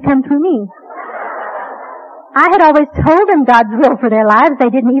He had to come through me. I had always told them God's will for their lives.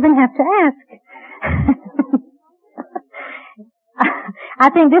 They didn't even have to ask. I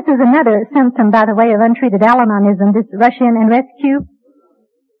think this is another symptom, by the way, of untreated Al-Anonism, this rush in and rescue.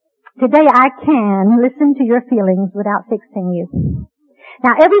 Today I can listen to your feelings without fixing you.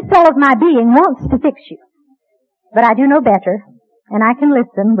 Now every cell of my being wants to fix you. But I do know better, and I can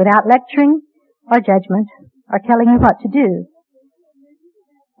listen without lecturing or judgment, or telling you what to do.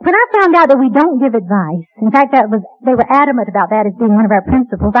 When I found out that we don't give advice, in fact they were adamant about that as being one of our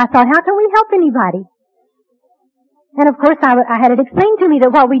principles, I thought, how can we help anybody? And of course I had it explained to me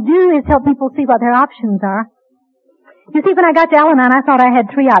that what we do is help people see what their options are. You see, when I got to Al-Anon, I thought I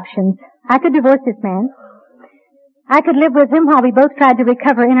had 3 options. I could divorce this man. I could live with him while we both tried to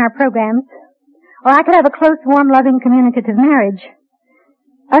recover in our programs. Or I could have a close, warm, loving, communicative marriage.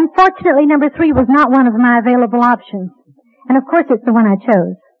 Unfortunately, number 3 was not one of my available options. And of course it's the one I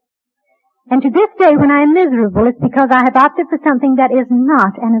chose. And to this day, when I am miserable, it's because I have opted for something that is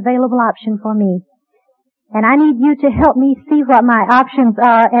not an available option for me. And I need you to help me see what my options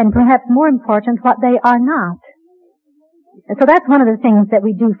are, and perhaps more important, what they are not. So that's one of the things that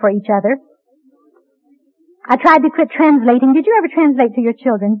we do for each other. I tried to quit translating. Did you ever translate to your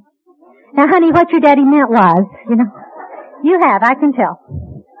children? Now, honey, what your daddy meant was, you have, I can tell.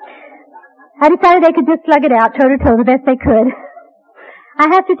 I decided they could just slug it out, toe-to-toe, the best they could. I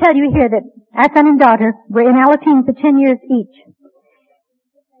have to tell you here that our son and daughter were in Alateen for 10 years each.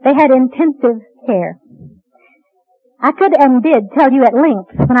 They had intensive care. I could and did tell you at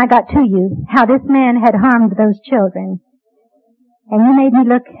length when I got to you how this man had harmed those children. And you made me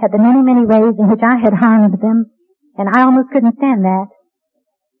look at the many, many ways in which I had harmed them, and I almost couldn't stand that.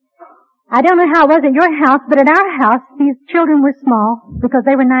 I don't know how it was at your house, but at our house, these children were small because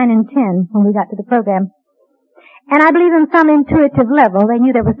they were 9 and 10 when we got to the program. And I believe on some intuitive level, they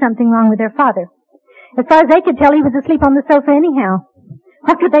knew there was something wrong with their father. As far as they could tell, he was asleep on the sofa anyhow.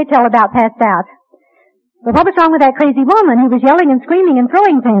 What could they tell about passed out? But what was wrong with that crazy woman who was yelling and screaming and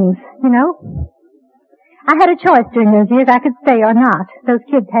throwing things, I had a choice during those years. I could stay or not. Those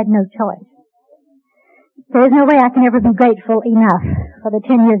kids had no choice. There is no way I can ever be grateful enough for the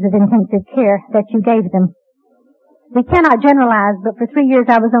 10 years of intensive care that you gave them. We cannot generalize, but for 3 years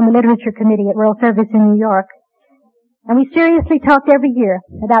I was on the literature committee at World Service in New York. And we seriously talked every year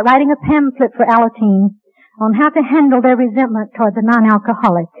about writing a pamphlet for Alateen on how to handle their resentment toward the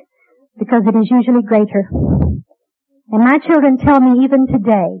non-alcoholic, because it is usually greater. And my children tell me even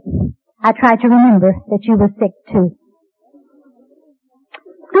today, I try to remember that you were sick too.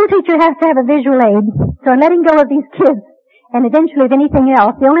 School teacher has to have a visual aid, so in letting go of these kids, and eventually of anything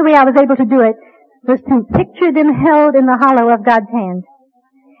else, the only way I was able to do it was to picture them held in the hollow of God's hand,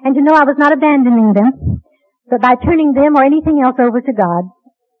 and to know I was not abandoning them, but by turning them or anything else over to God,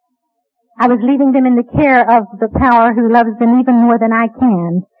 I was leaving them in the care of the power who loves them even more than I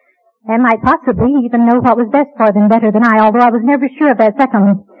can, and might possibly even know what was best for them better than I, although I was never sure of that second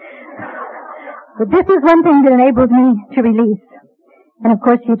one. But this is one thing that enabled me to release. And of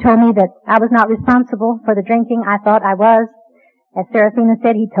course you told me that I was not responsible for the drinking. I thought I was. As Serafina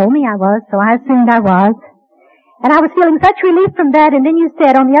said, he told me I was, so I assumed I was. And I was feeling such relief from that, and then you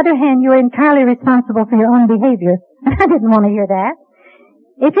said, on the other hand, you were entirely responsible for your own behavior. I didn't want to hear that.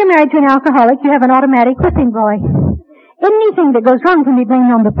 If you're married to an alcoholic, you have an automatic whipping boy. Anything that goes wrong can be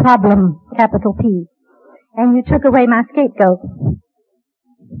blamed on the problem, capital P. And you took away my scapegoat.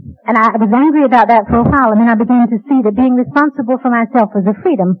 And I was angry about that for a while, and then I began to see that being responsible for myself was a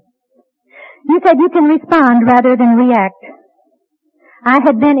freedom. You said you can respond rather than react. I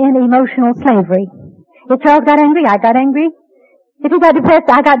had been in emotional slavery. If Charles got angry, I got angry. If he got depressed,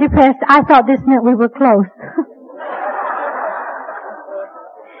 I got depressed. I thought this meant we were close.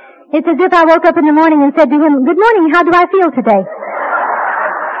 It's as if I woke up in the morning and said to him, "Good morning, how do I feel today?"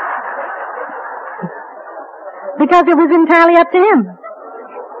 Because it was entirely up to him.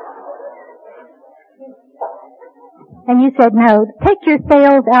 And you said, "No, take your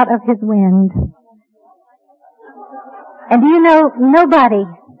sails out of his wind." And do you know, nobody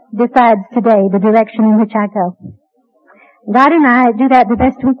decides today the direction in which I go. God and I do that the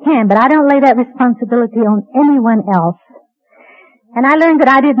best we can, but I don't lay that responsibility on anyone else. And I learned that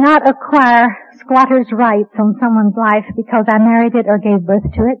I did not acquire squatter's rights on someone's life because I married it or gave birth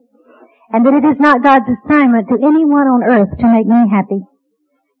to it, and that it is not God's assignment to anyone on earth to make me happy.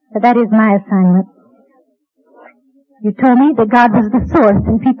 But that is my assignment. You told me that God was the source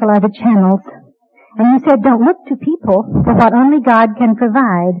and people are the channels. And you said don't look to people for what only God can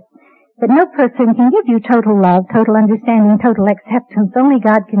provide. That no person can give you total love, total understanding, total acceptance. Only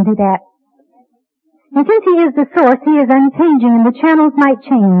God can do that. And since He is the source, He is unchanging and the channels might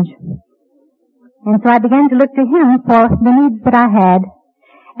change. And so I began to look to Him for the needs that I had.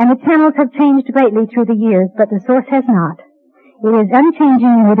 And the channels have changed greatly through the years, but the source has not. It is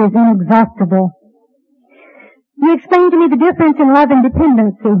unchanging and it is inexhaustible. You explained to me the difference in love and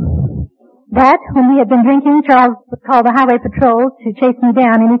dependency. That, when we had been drinking, Charles would call the highway patrol to chase me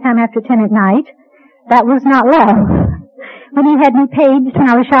down any time after 10 at night. That was not love. When he had me paged when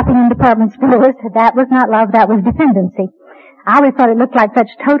I was shopping in department stores, that was not love, that was dependency. I always thought it looked like such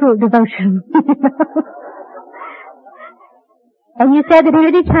total devotion. And you said that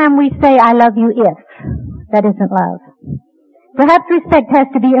any time we say, "I love you," if, that isn't love. Perhaps respect has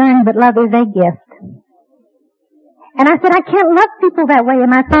to be earned, but love is a gift. And I said, I can't love people that way. And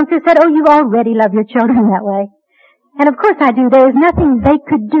my sponsor said, "Oh, you already love your children that way." And of course I do. There is nothing they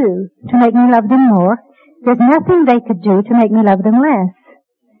could do to make me love them more. There's nothing they could do to make me love them less.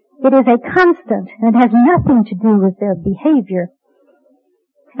 It is a constant, and it has nothing to do with their behavior.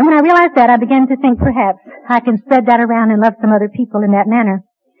 And when I realized that, I began to think perhaps I can spread that around and love some other people in that manner.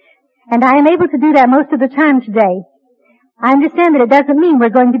 And I am able to do that most of the time today. I understand that it doesn't mean we're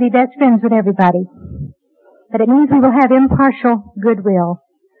going to be best friends with everybody. But it means we will have impartial goodwill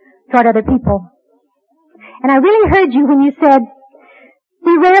toward other people. And I really heard you when you said,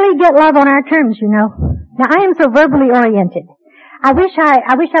 we rarely get love on our terms, you know. Now, I am so verbally oriented. I wish I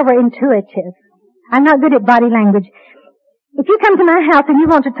were intuitive. I'm not good at body language. If you come to my house and you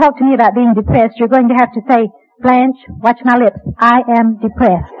want to talk to me about being depressed, you're going to have to say, Blanche, watch my lips. I am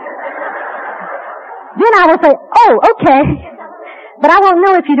depressed. Then I will say, oh, okay. But I won't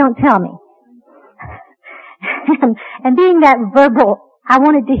know if you don't tell me. And being that verbal, I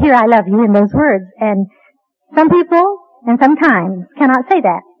wanted to hear I love you in those words. And some people, and sometimes, cannot say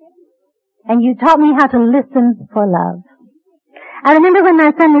that. And you taught me how to listen for love. I remember when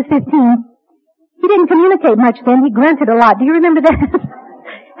my son was 15, he didn't communicate much then. He grunted a lot. Do you remember that?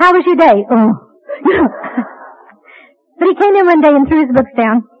 How was your day? Oh. But he came in one day and threw his books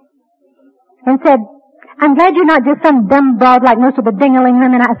down and said, I'm glad you're not just some dumb broad like most of the ding-a-ling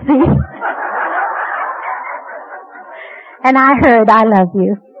women I see. And I heard, I love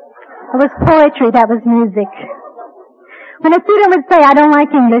you. It was poetry. That was music. When a student would say, I don't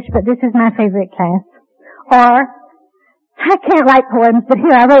like English, but this is my favorite class. Or, I can't write poems, but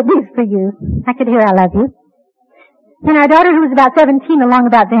here, I wrote these for you. I could hear I love you. And our daughter, who was about 17 along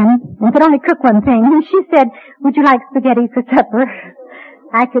about then, and could only cook one thing, and she said, would you like spaghetti for supper?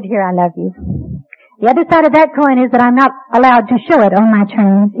 I could hear I love you. The other side of that coin is that I'm not allowed to show it on my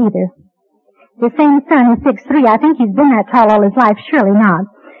terms either. The same son is 6'3". I think he's been that tall all his life. Surely not.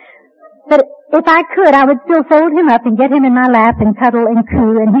 But if I could, I would still fold him up and get him in my lap and cuddle and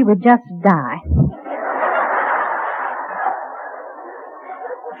coo, and he would just die.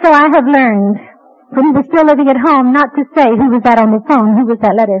 So I have learned, when he was still living at home, not to say who was that on the phone, who was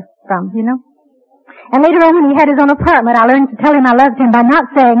that letter from, you know. And later on, when he had his own apartment, I learned to tell him I loved him by not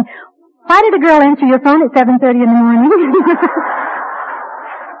saying, why did a girl answer your phone at 7:30 in the morning?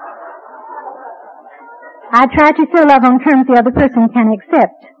 I try to show love on terms the other person can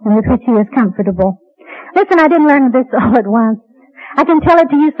accept and with which he is comfortable. Listen, I didn't learn this all at once. I can tell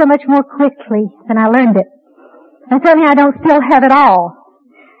it to you so much more quickly than I learned it. And certainly I don't still have it all.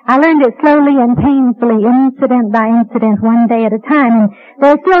 I learned it slowly and painfully, incident by incident, one day at a time. And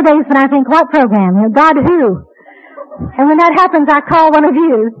there are still days when I think, what program? God who? And when that happens, I call one of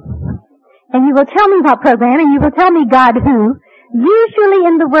you. And you will tell me what program, and you will tell me God who, usually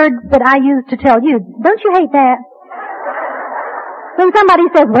in the words that I use to tell you. Don't you hate that? When somebody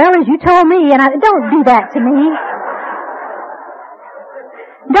says, well, as you told me, and don't do that to me.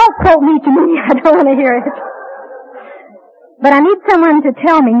 Don't quote me to me. I don't want to hear it. But I need someone to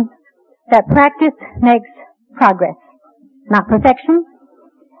tell me that practice makes progress, not perfection.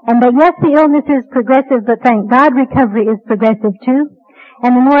 And that yes, the illness is progressive, but thank God recovery is progressive too.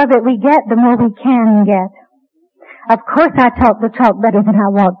 And the more of it we get, the more we can get. Of course I talk the talk better than I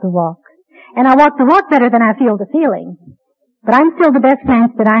walk the walk. And I walk the walk better than I feel the feeling. But I'm still the best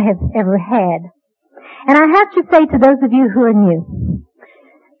friend that I have ever had. And I have to say to those of you who are new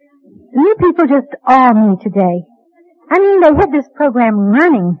people just awe me today. I mean, they hit this program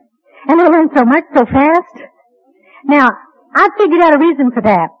running, and they learn so much so fast. Now, I figured out a reason for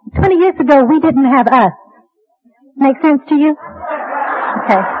that. 20 years ago, we didn't have us. Make sense to you?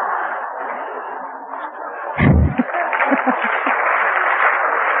 Okay.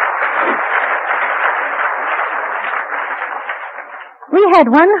 We had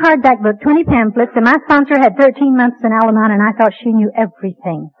one hardback book, 20 pamphlets, and my sponsor had 13 months in Al-Anon, and I thought she knew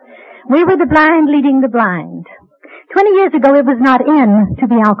everything. We were the blind leading the blind. 20 years ago, it was not in to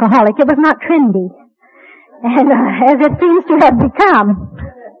be alcoholic. It was not trendy. And as it seems to have become.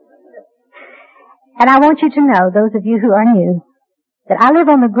 And I want you to know, those of you who are new, that I live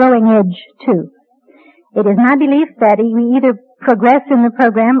on the growing edge, too. It is my belief that we either progress in the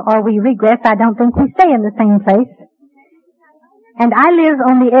program or we regress. I don't think we stay in the same place. And I live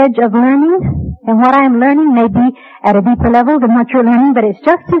on the edge of learning, and what I am learning may be at a deeper level than what you're learning, but it's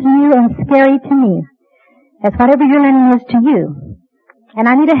just as new and scary to me as whatever your learning is to you. And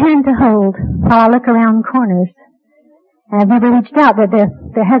I need a hand to hold while I look around corners. And I've never reached out, but there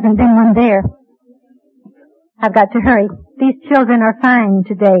hasn't been one there. I've got to hurry. These children are fine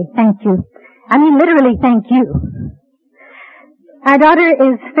today. Thank you. I mean, literally, thank you. Our daughter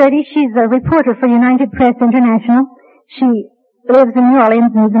is 30. She's a reporter for United Press International. She lives in New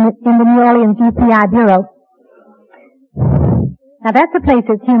Orleans and is in the New Orleans UPI Bureau. Now that's a place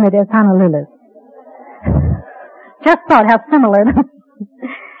as humid as Honolulu. Just thought how similar.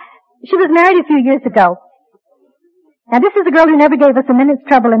 She was married a few years ago. Now this is a girl who never gave us a minute's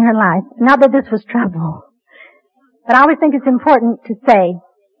trouble in her life. Not that this was trouble. But I always think it's important to say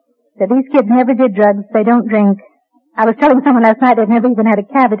that these kids never did drugs. They don't drink. I was telling someone last night they've never even had a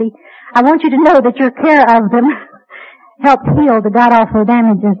cavity. I want you to know that your care of them helped heal the god-awful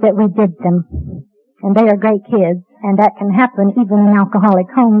damages that we did them. And they are great kids. And that can happen even in alcoholic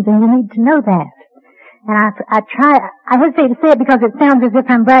homes, and you need to know that. And I hesitate to say it because it sounds as if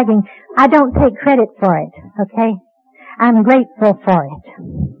I'm bragging. I don't take credit for it, okay? I'm grateful for it.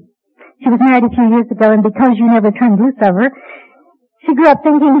 She was married a few years ago, and because you never turned loose of her, she grew up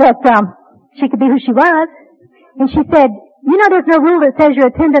thinking that she could be who she was. And she said, you know, there's no rule that says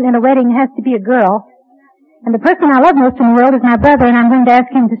your attendant in a wedding has to be a girl. And the person I love most in the world is my brother, and I'm going to ask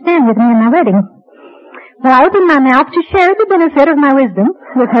him to stand with me in my wedding. Well, I opened my mouth to share the benefit of my wisdom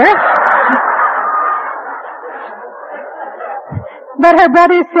with her. But her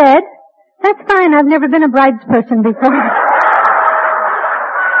brother said, that's fine, I've never been a bride's person before.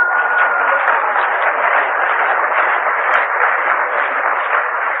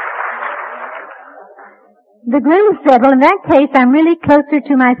 The groom said, well, in that case, I'm really closer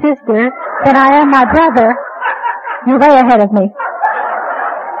to my sister than I am my brother. You're way ahead of me.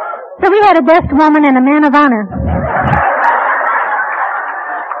 So we had a best woman and a man of honor.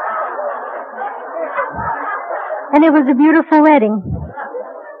 And it was a beautiful wedding.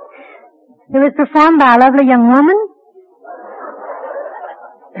 It was performed by a lovely young woman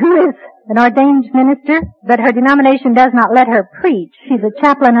who is an ordained minister, but her denomination does not let her preach. She's a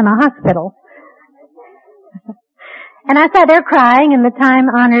chaplain in a hospital. And I sat there crying in the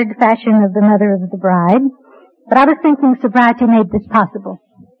time-honored fashion of the mother of the bride. But I was thinking sobriety made this possible.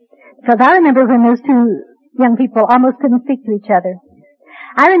 Because I remember when those two young people almost couldn't speak to each other.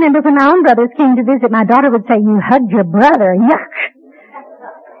 I remember when my own brothers came to visit, my daughter would say, you hugged your brother, yuck!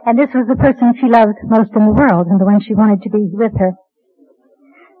 And this was the person she loved most in the world and the one she wanted to be with her.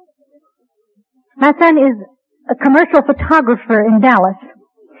 My son is a commercial photographer in Dallas.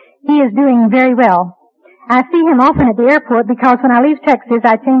 He is doing very well. I see him often at the airport because when I leave Texas,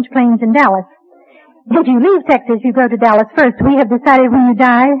 I change planes in Dallas. If you leave Texas, you go to Dallas first. We have decided when you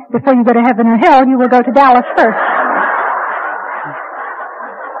die, before you go to heaven or hell, you will go to Dallas first.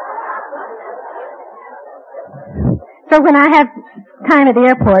 So when I have time at the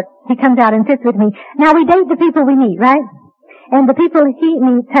airport, he comes out and sits with me. Now we date the people we meet, right? And the people he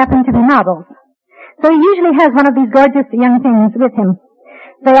meets happen to be models. So he usually has one of these gorgeous young things with him.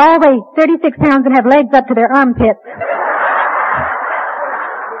 They all weigh 36 pounds and have legs up to their armpits.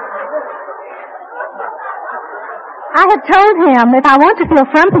 I have told him if I want to feel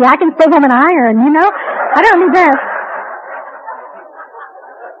frumpy, I can stay home and iron, you know? I don't need that.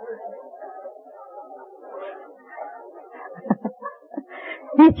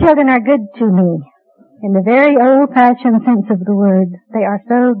 These children are good to me. In the very old-fashioned sense of the word, they are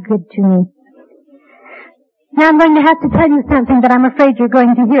so good to me. Now I'm going to have to tell you something that I'm afraid you're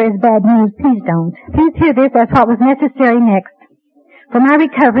going to hear as bad news. Please don't. Please hear this as what was necessary next for my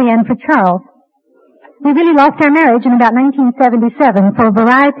recovery and for Charles. We really lost our marriage in about 1977 for a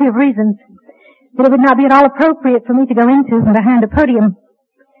variety of reasons that it would not be at all appropriate for me to go into from behind a podium.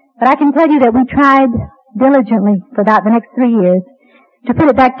 But I can tell you that we tried diligently for about the next 3 years to put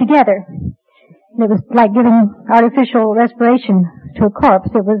it back together. And it was like giving artificial respiration to a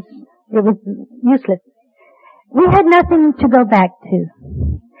corpse. It was useless. We had nothing to go back to.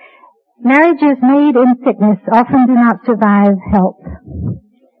 Marriages made in sickness often do not survive health.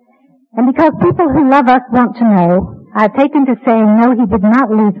 And because people who love us want to know, I've taken to saying, no, he did not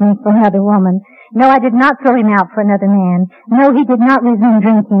leave me for another woman. No, I did not throw him out for another man. No, he did not resume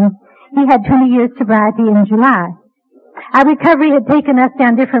drinking. He had 20 years sobriety in July. Our recovery had taken us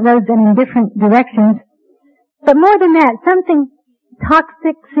down different roads and in different directions. But more than that, something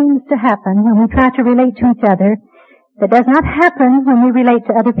toxic seems to happen when we try to relate to each other that does not happen when we relate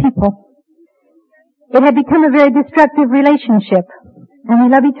to other people. It had become a very destructive relationship, and we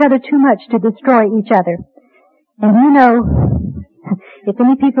love each other too much to destroy each other. And you know, if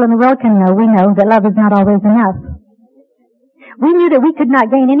any people in the world can know, we know that love is not always enough. We knew that we could not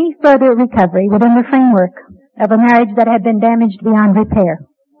gain any further recovery within the framework of a marriage that had been damaged beyond repair,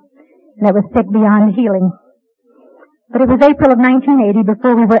 and that was sick beyond healing. But it was April of 1980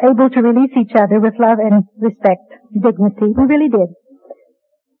 before we were able to release each other with love and respect, dignity. We really did.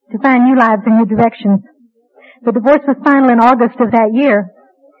 To find new lives and new directions. The divorce was final in August of that year.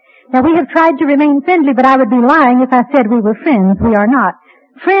 Now we have tried to remain friendly, but I would be lying if I said we were friends. We are not.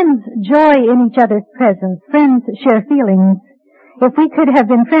 Friends joy in each other's presence. Friends share feelings. If we could have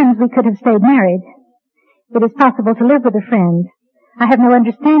been friends, we could have stayed married. It is possible to live with a friend. I have no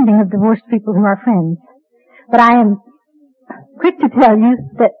understanding of divorced people who are friends. But I am quick to tell you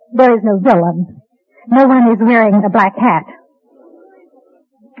that there is no villain. No one is wearing a black hat.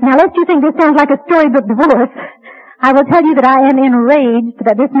 Now, lest you think this sounds like a storybook divorce, I will tell you that I am enraged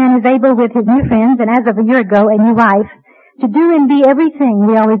that this man is able with his new friends, and as of a year ago, a new wife, to do and be everything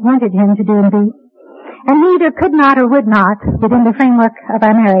we always wanted him to do and be. And he either could not or would not within the framework of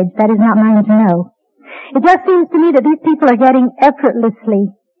our marriage. That is not mine to know. It just seems to me that these people are getting effortlessly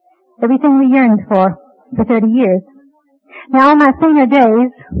everything we yearned for 30 years. Now, on my senior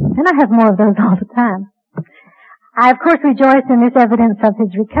days, and I have more of those all the time, I of course rejoice in this evidence of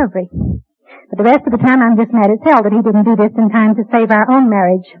his recovery. But the rest of the time I'm just mad as hell that he didn't do this in time to save our own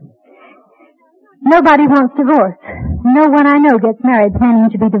marriage. Nobody wants divorce. No one I know gets married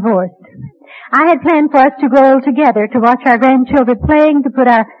planning to be divorced. I had planned for us to grow old together, to watch our grandchildren playing, to put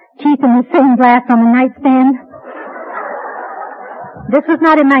our teeth in the same glass on the nightstand. This was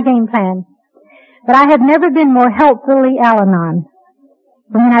not in my game plan. But I have never been more helpfully Al-Anon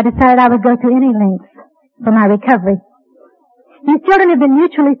than when I decided I would go to any lengths for my recovery. These children have been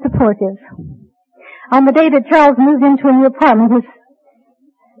mutually supportive. On the day that Charles moved into his new apartment,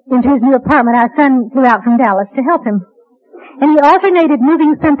 our son flew out from Dallas to help him. And he alternated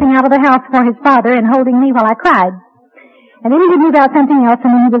moving something out of the house for his father and holding me while I cried. And then he would move out something else, and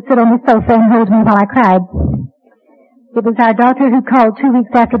then he would sit on the sofa and hold me while I cried. It was our daughter who called 2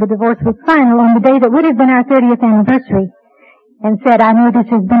 weeks after the divorce was final on the day that would have been our 30th anniversary and said, "I know this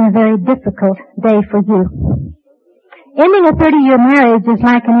has been a very difficult day for you." Ending a 30-year marriage is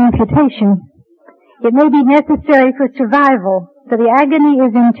like an amputation. It may be necessary for survival, so the agony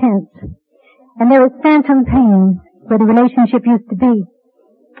is intense. And there is phantom pain where the relationship used to be.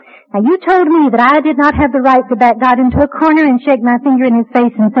 Now, you told me that I did not have the right to back God into a corner and shake my finger in his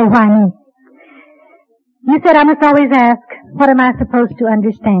face and say, "Why me?" You said I must always ask, what am I supposed to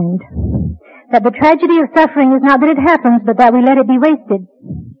understand? That the tragedy of suffering is not that it happens, but that we let it be wasted.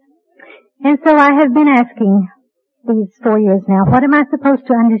 And so I have been asking these 4 years now, what am I supposed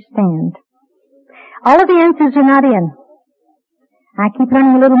to understand? All of the answers are not in. I keep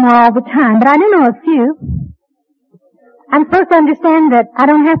learning a little more all the time, but I do know a few. I'm supposed to understand that I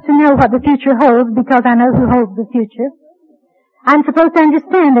don't have to know what the future holds because I know who holds the future. I'm supposed to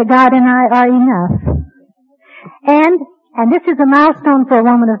understand that God and I are enough. And this is a milestone for a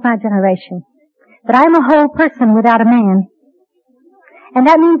woman of my generation, that I am a whole person without a man. And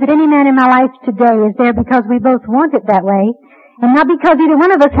that means that any man in my life today is there because we both want it that way, and not because either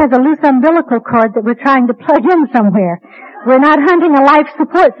one of us has a loose umbilical cord that we're trying to plug in somewhere. We're not hunting a life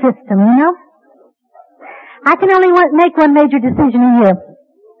support system, you know? I can only make one major decision a year.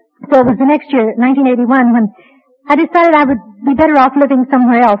 So it was the next year, 1981, when I decided I would be better off living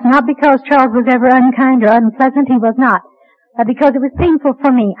somewhere else, not because Charles was ever unkind or unpleasant, he was not, but because it was painful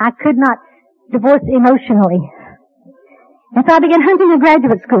for me. I could not divorce emotionally. And so I began hunting a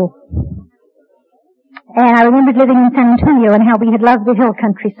graduate school. And I remembered living in San Antonio and how we had loved the hill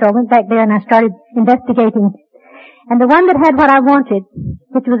country, so I went back there and I started investigating. And the one that had what I wanted,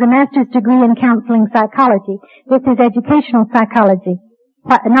 which was a master's degree in counseling psychology, this is educational psychology,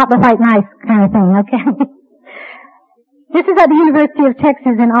 not the white nice kind of thing, okay? This is at the University of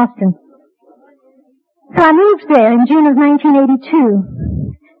Texas in Austin. So I moved there in June of 1982.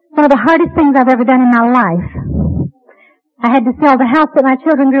 One of the hardest things I've ever done in my life. I had to sell the house that my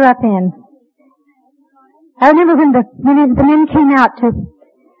children grew up in. I remember when the men came out to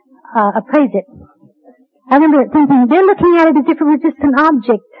appraise it. I remember thinking, they're looking at it as if it was just an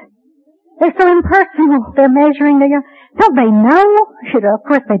object. They're so impersonal. They're measuring. Don't they know? Of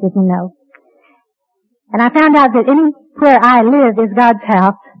course they didn't know. And I found out that anywhere I live is God's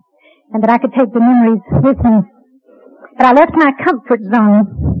house, and that I could take the memories with me. But I left my comfort zone,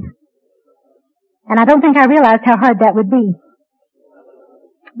 and I don't think I realized how hard that would be.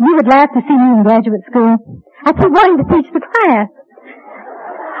 You would laugh to see me in graduate school. I keep wanting to teach the class.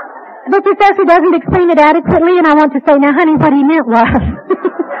 The professor doesn't explain it adequately, and I want to say, now honey, what he meant was.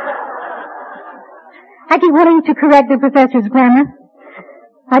 I keep wanting to correct the professor's grammar.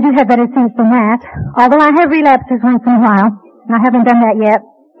 I do have better sense than that, although I have relapses once in a while, and I haven't done that yet.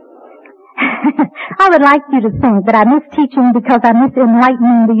 I would like you to think that I miss teaching because I miss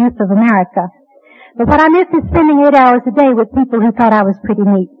enlightening the youth of America. But what I miss is spending 8 hours a day with people who thought I was pretty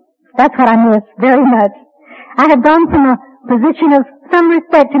neat. That's what I miss very much. I have gone from a position of some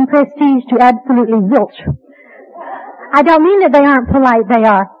respect and prestige to absolutely zilch. I don't mean that they aren't polite, they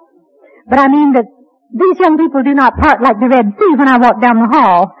are. But I mean that these young people do not part like the Red Sea when I walk down the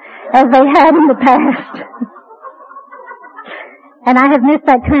hall, as they had in the past. And I have missed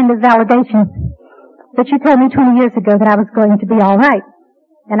that kind of validation. But you told me 20 years ago that I was going to be all right.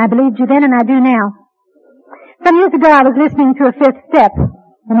 And I believed you then and I do now. Some years ago I was listening to a Fifth Step,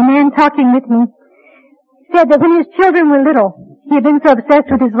 and a man talking with me said that when his children were little, he had been so obsessed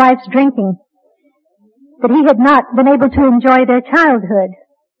with his wife's drinking that he had not been able to enjoy their childhood.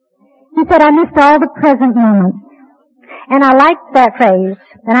 He said, I missed all the present moments. And I liked that phrase.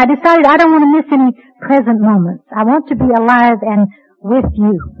 And I decided I don't want to miss any present moments. I want to be alive and with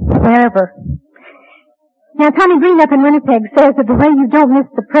you, wherever. Now, Tommy Green up in Winnipeg says that the way you don't miss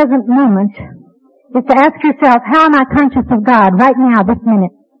the present moment is to ask yourself, how am I conscious of God right now, this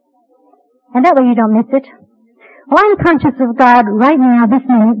minute? And that way you don't miss it. Well, I'm conscious of God right now, this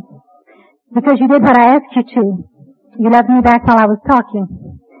minute, because you did what I asked you to. You loved me back while I was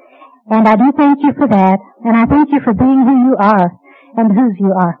talking. And I do thank you for that, and I thank you for being who you are and whose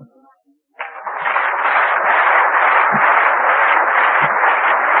you are.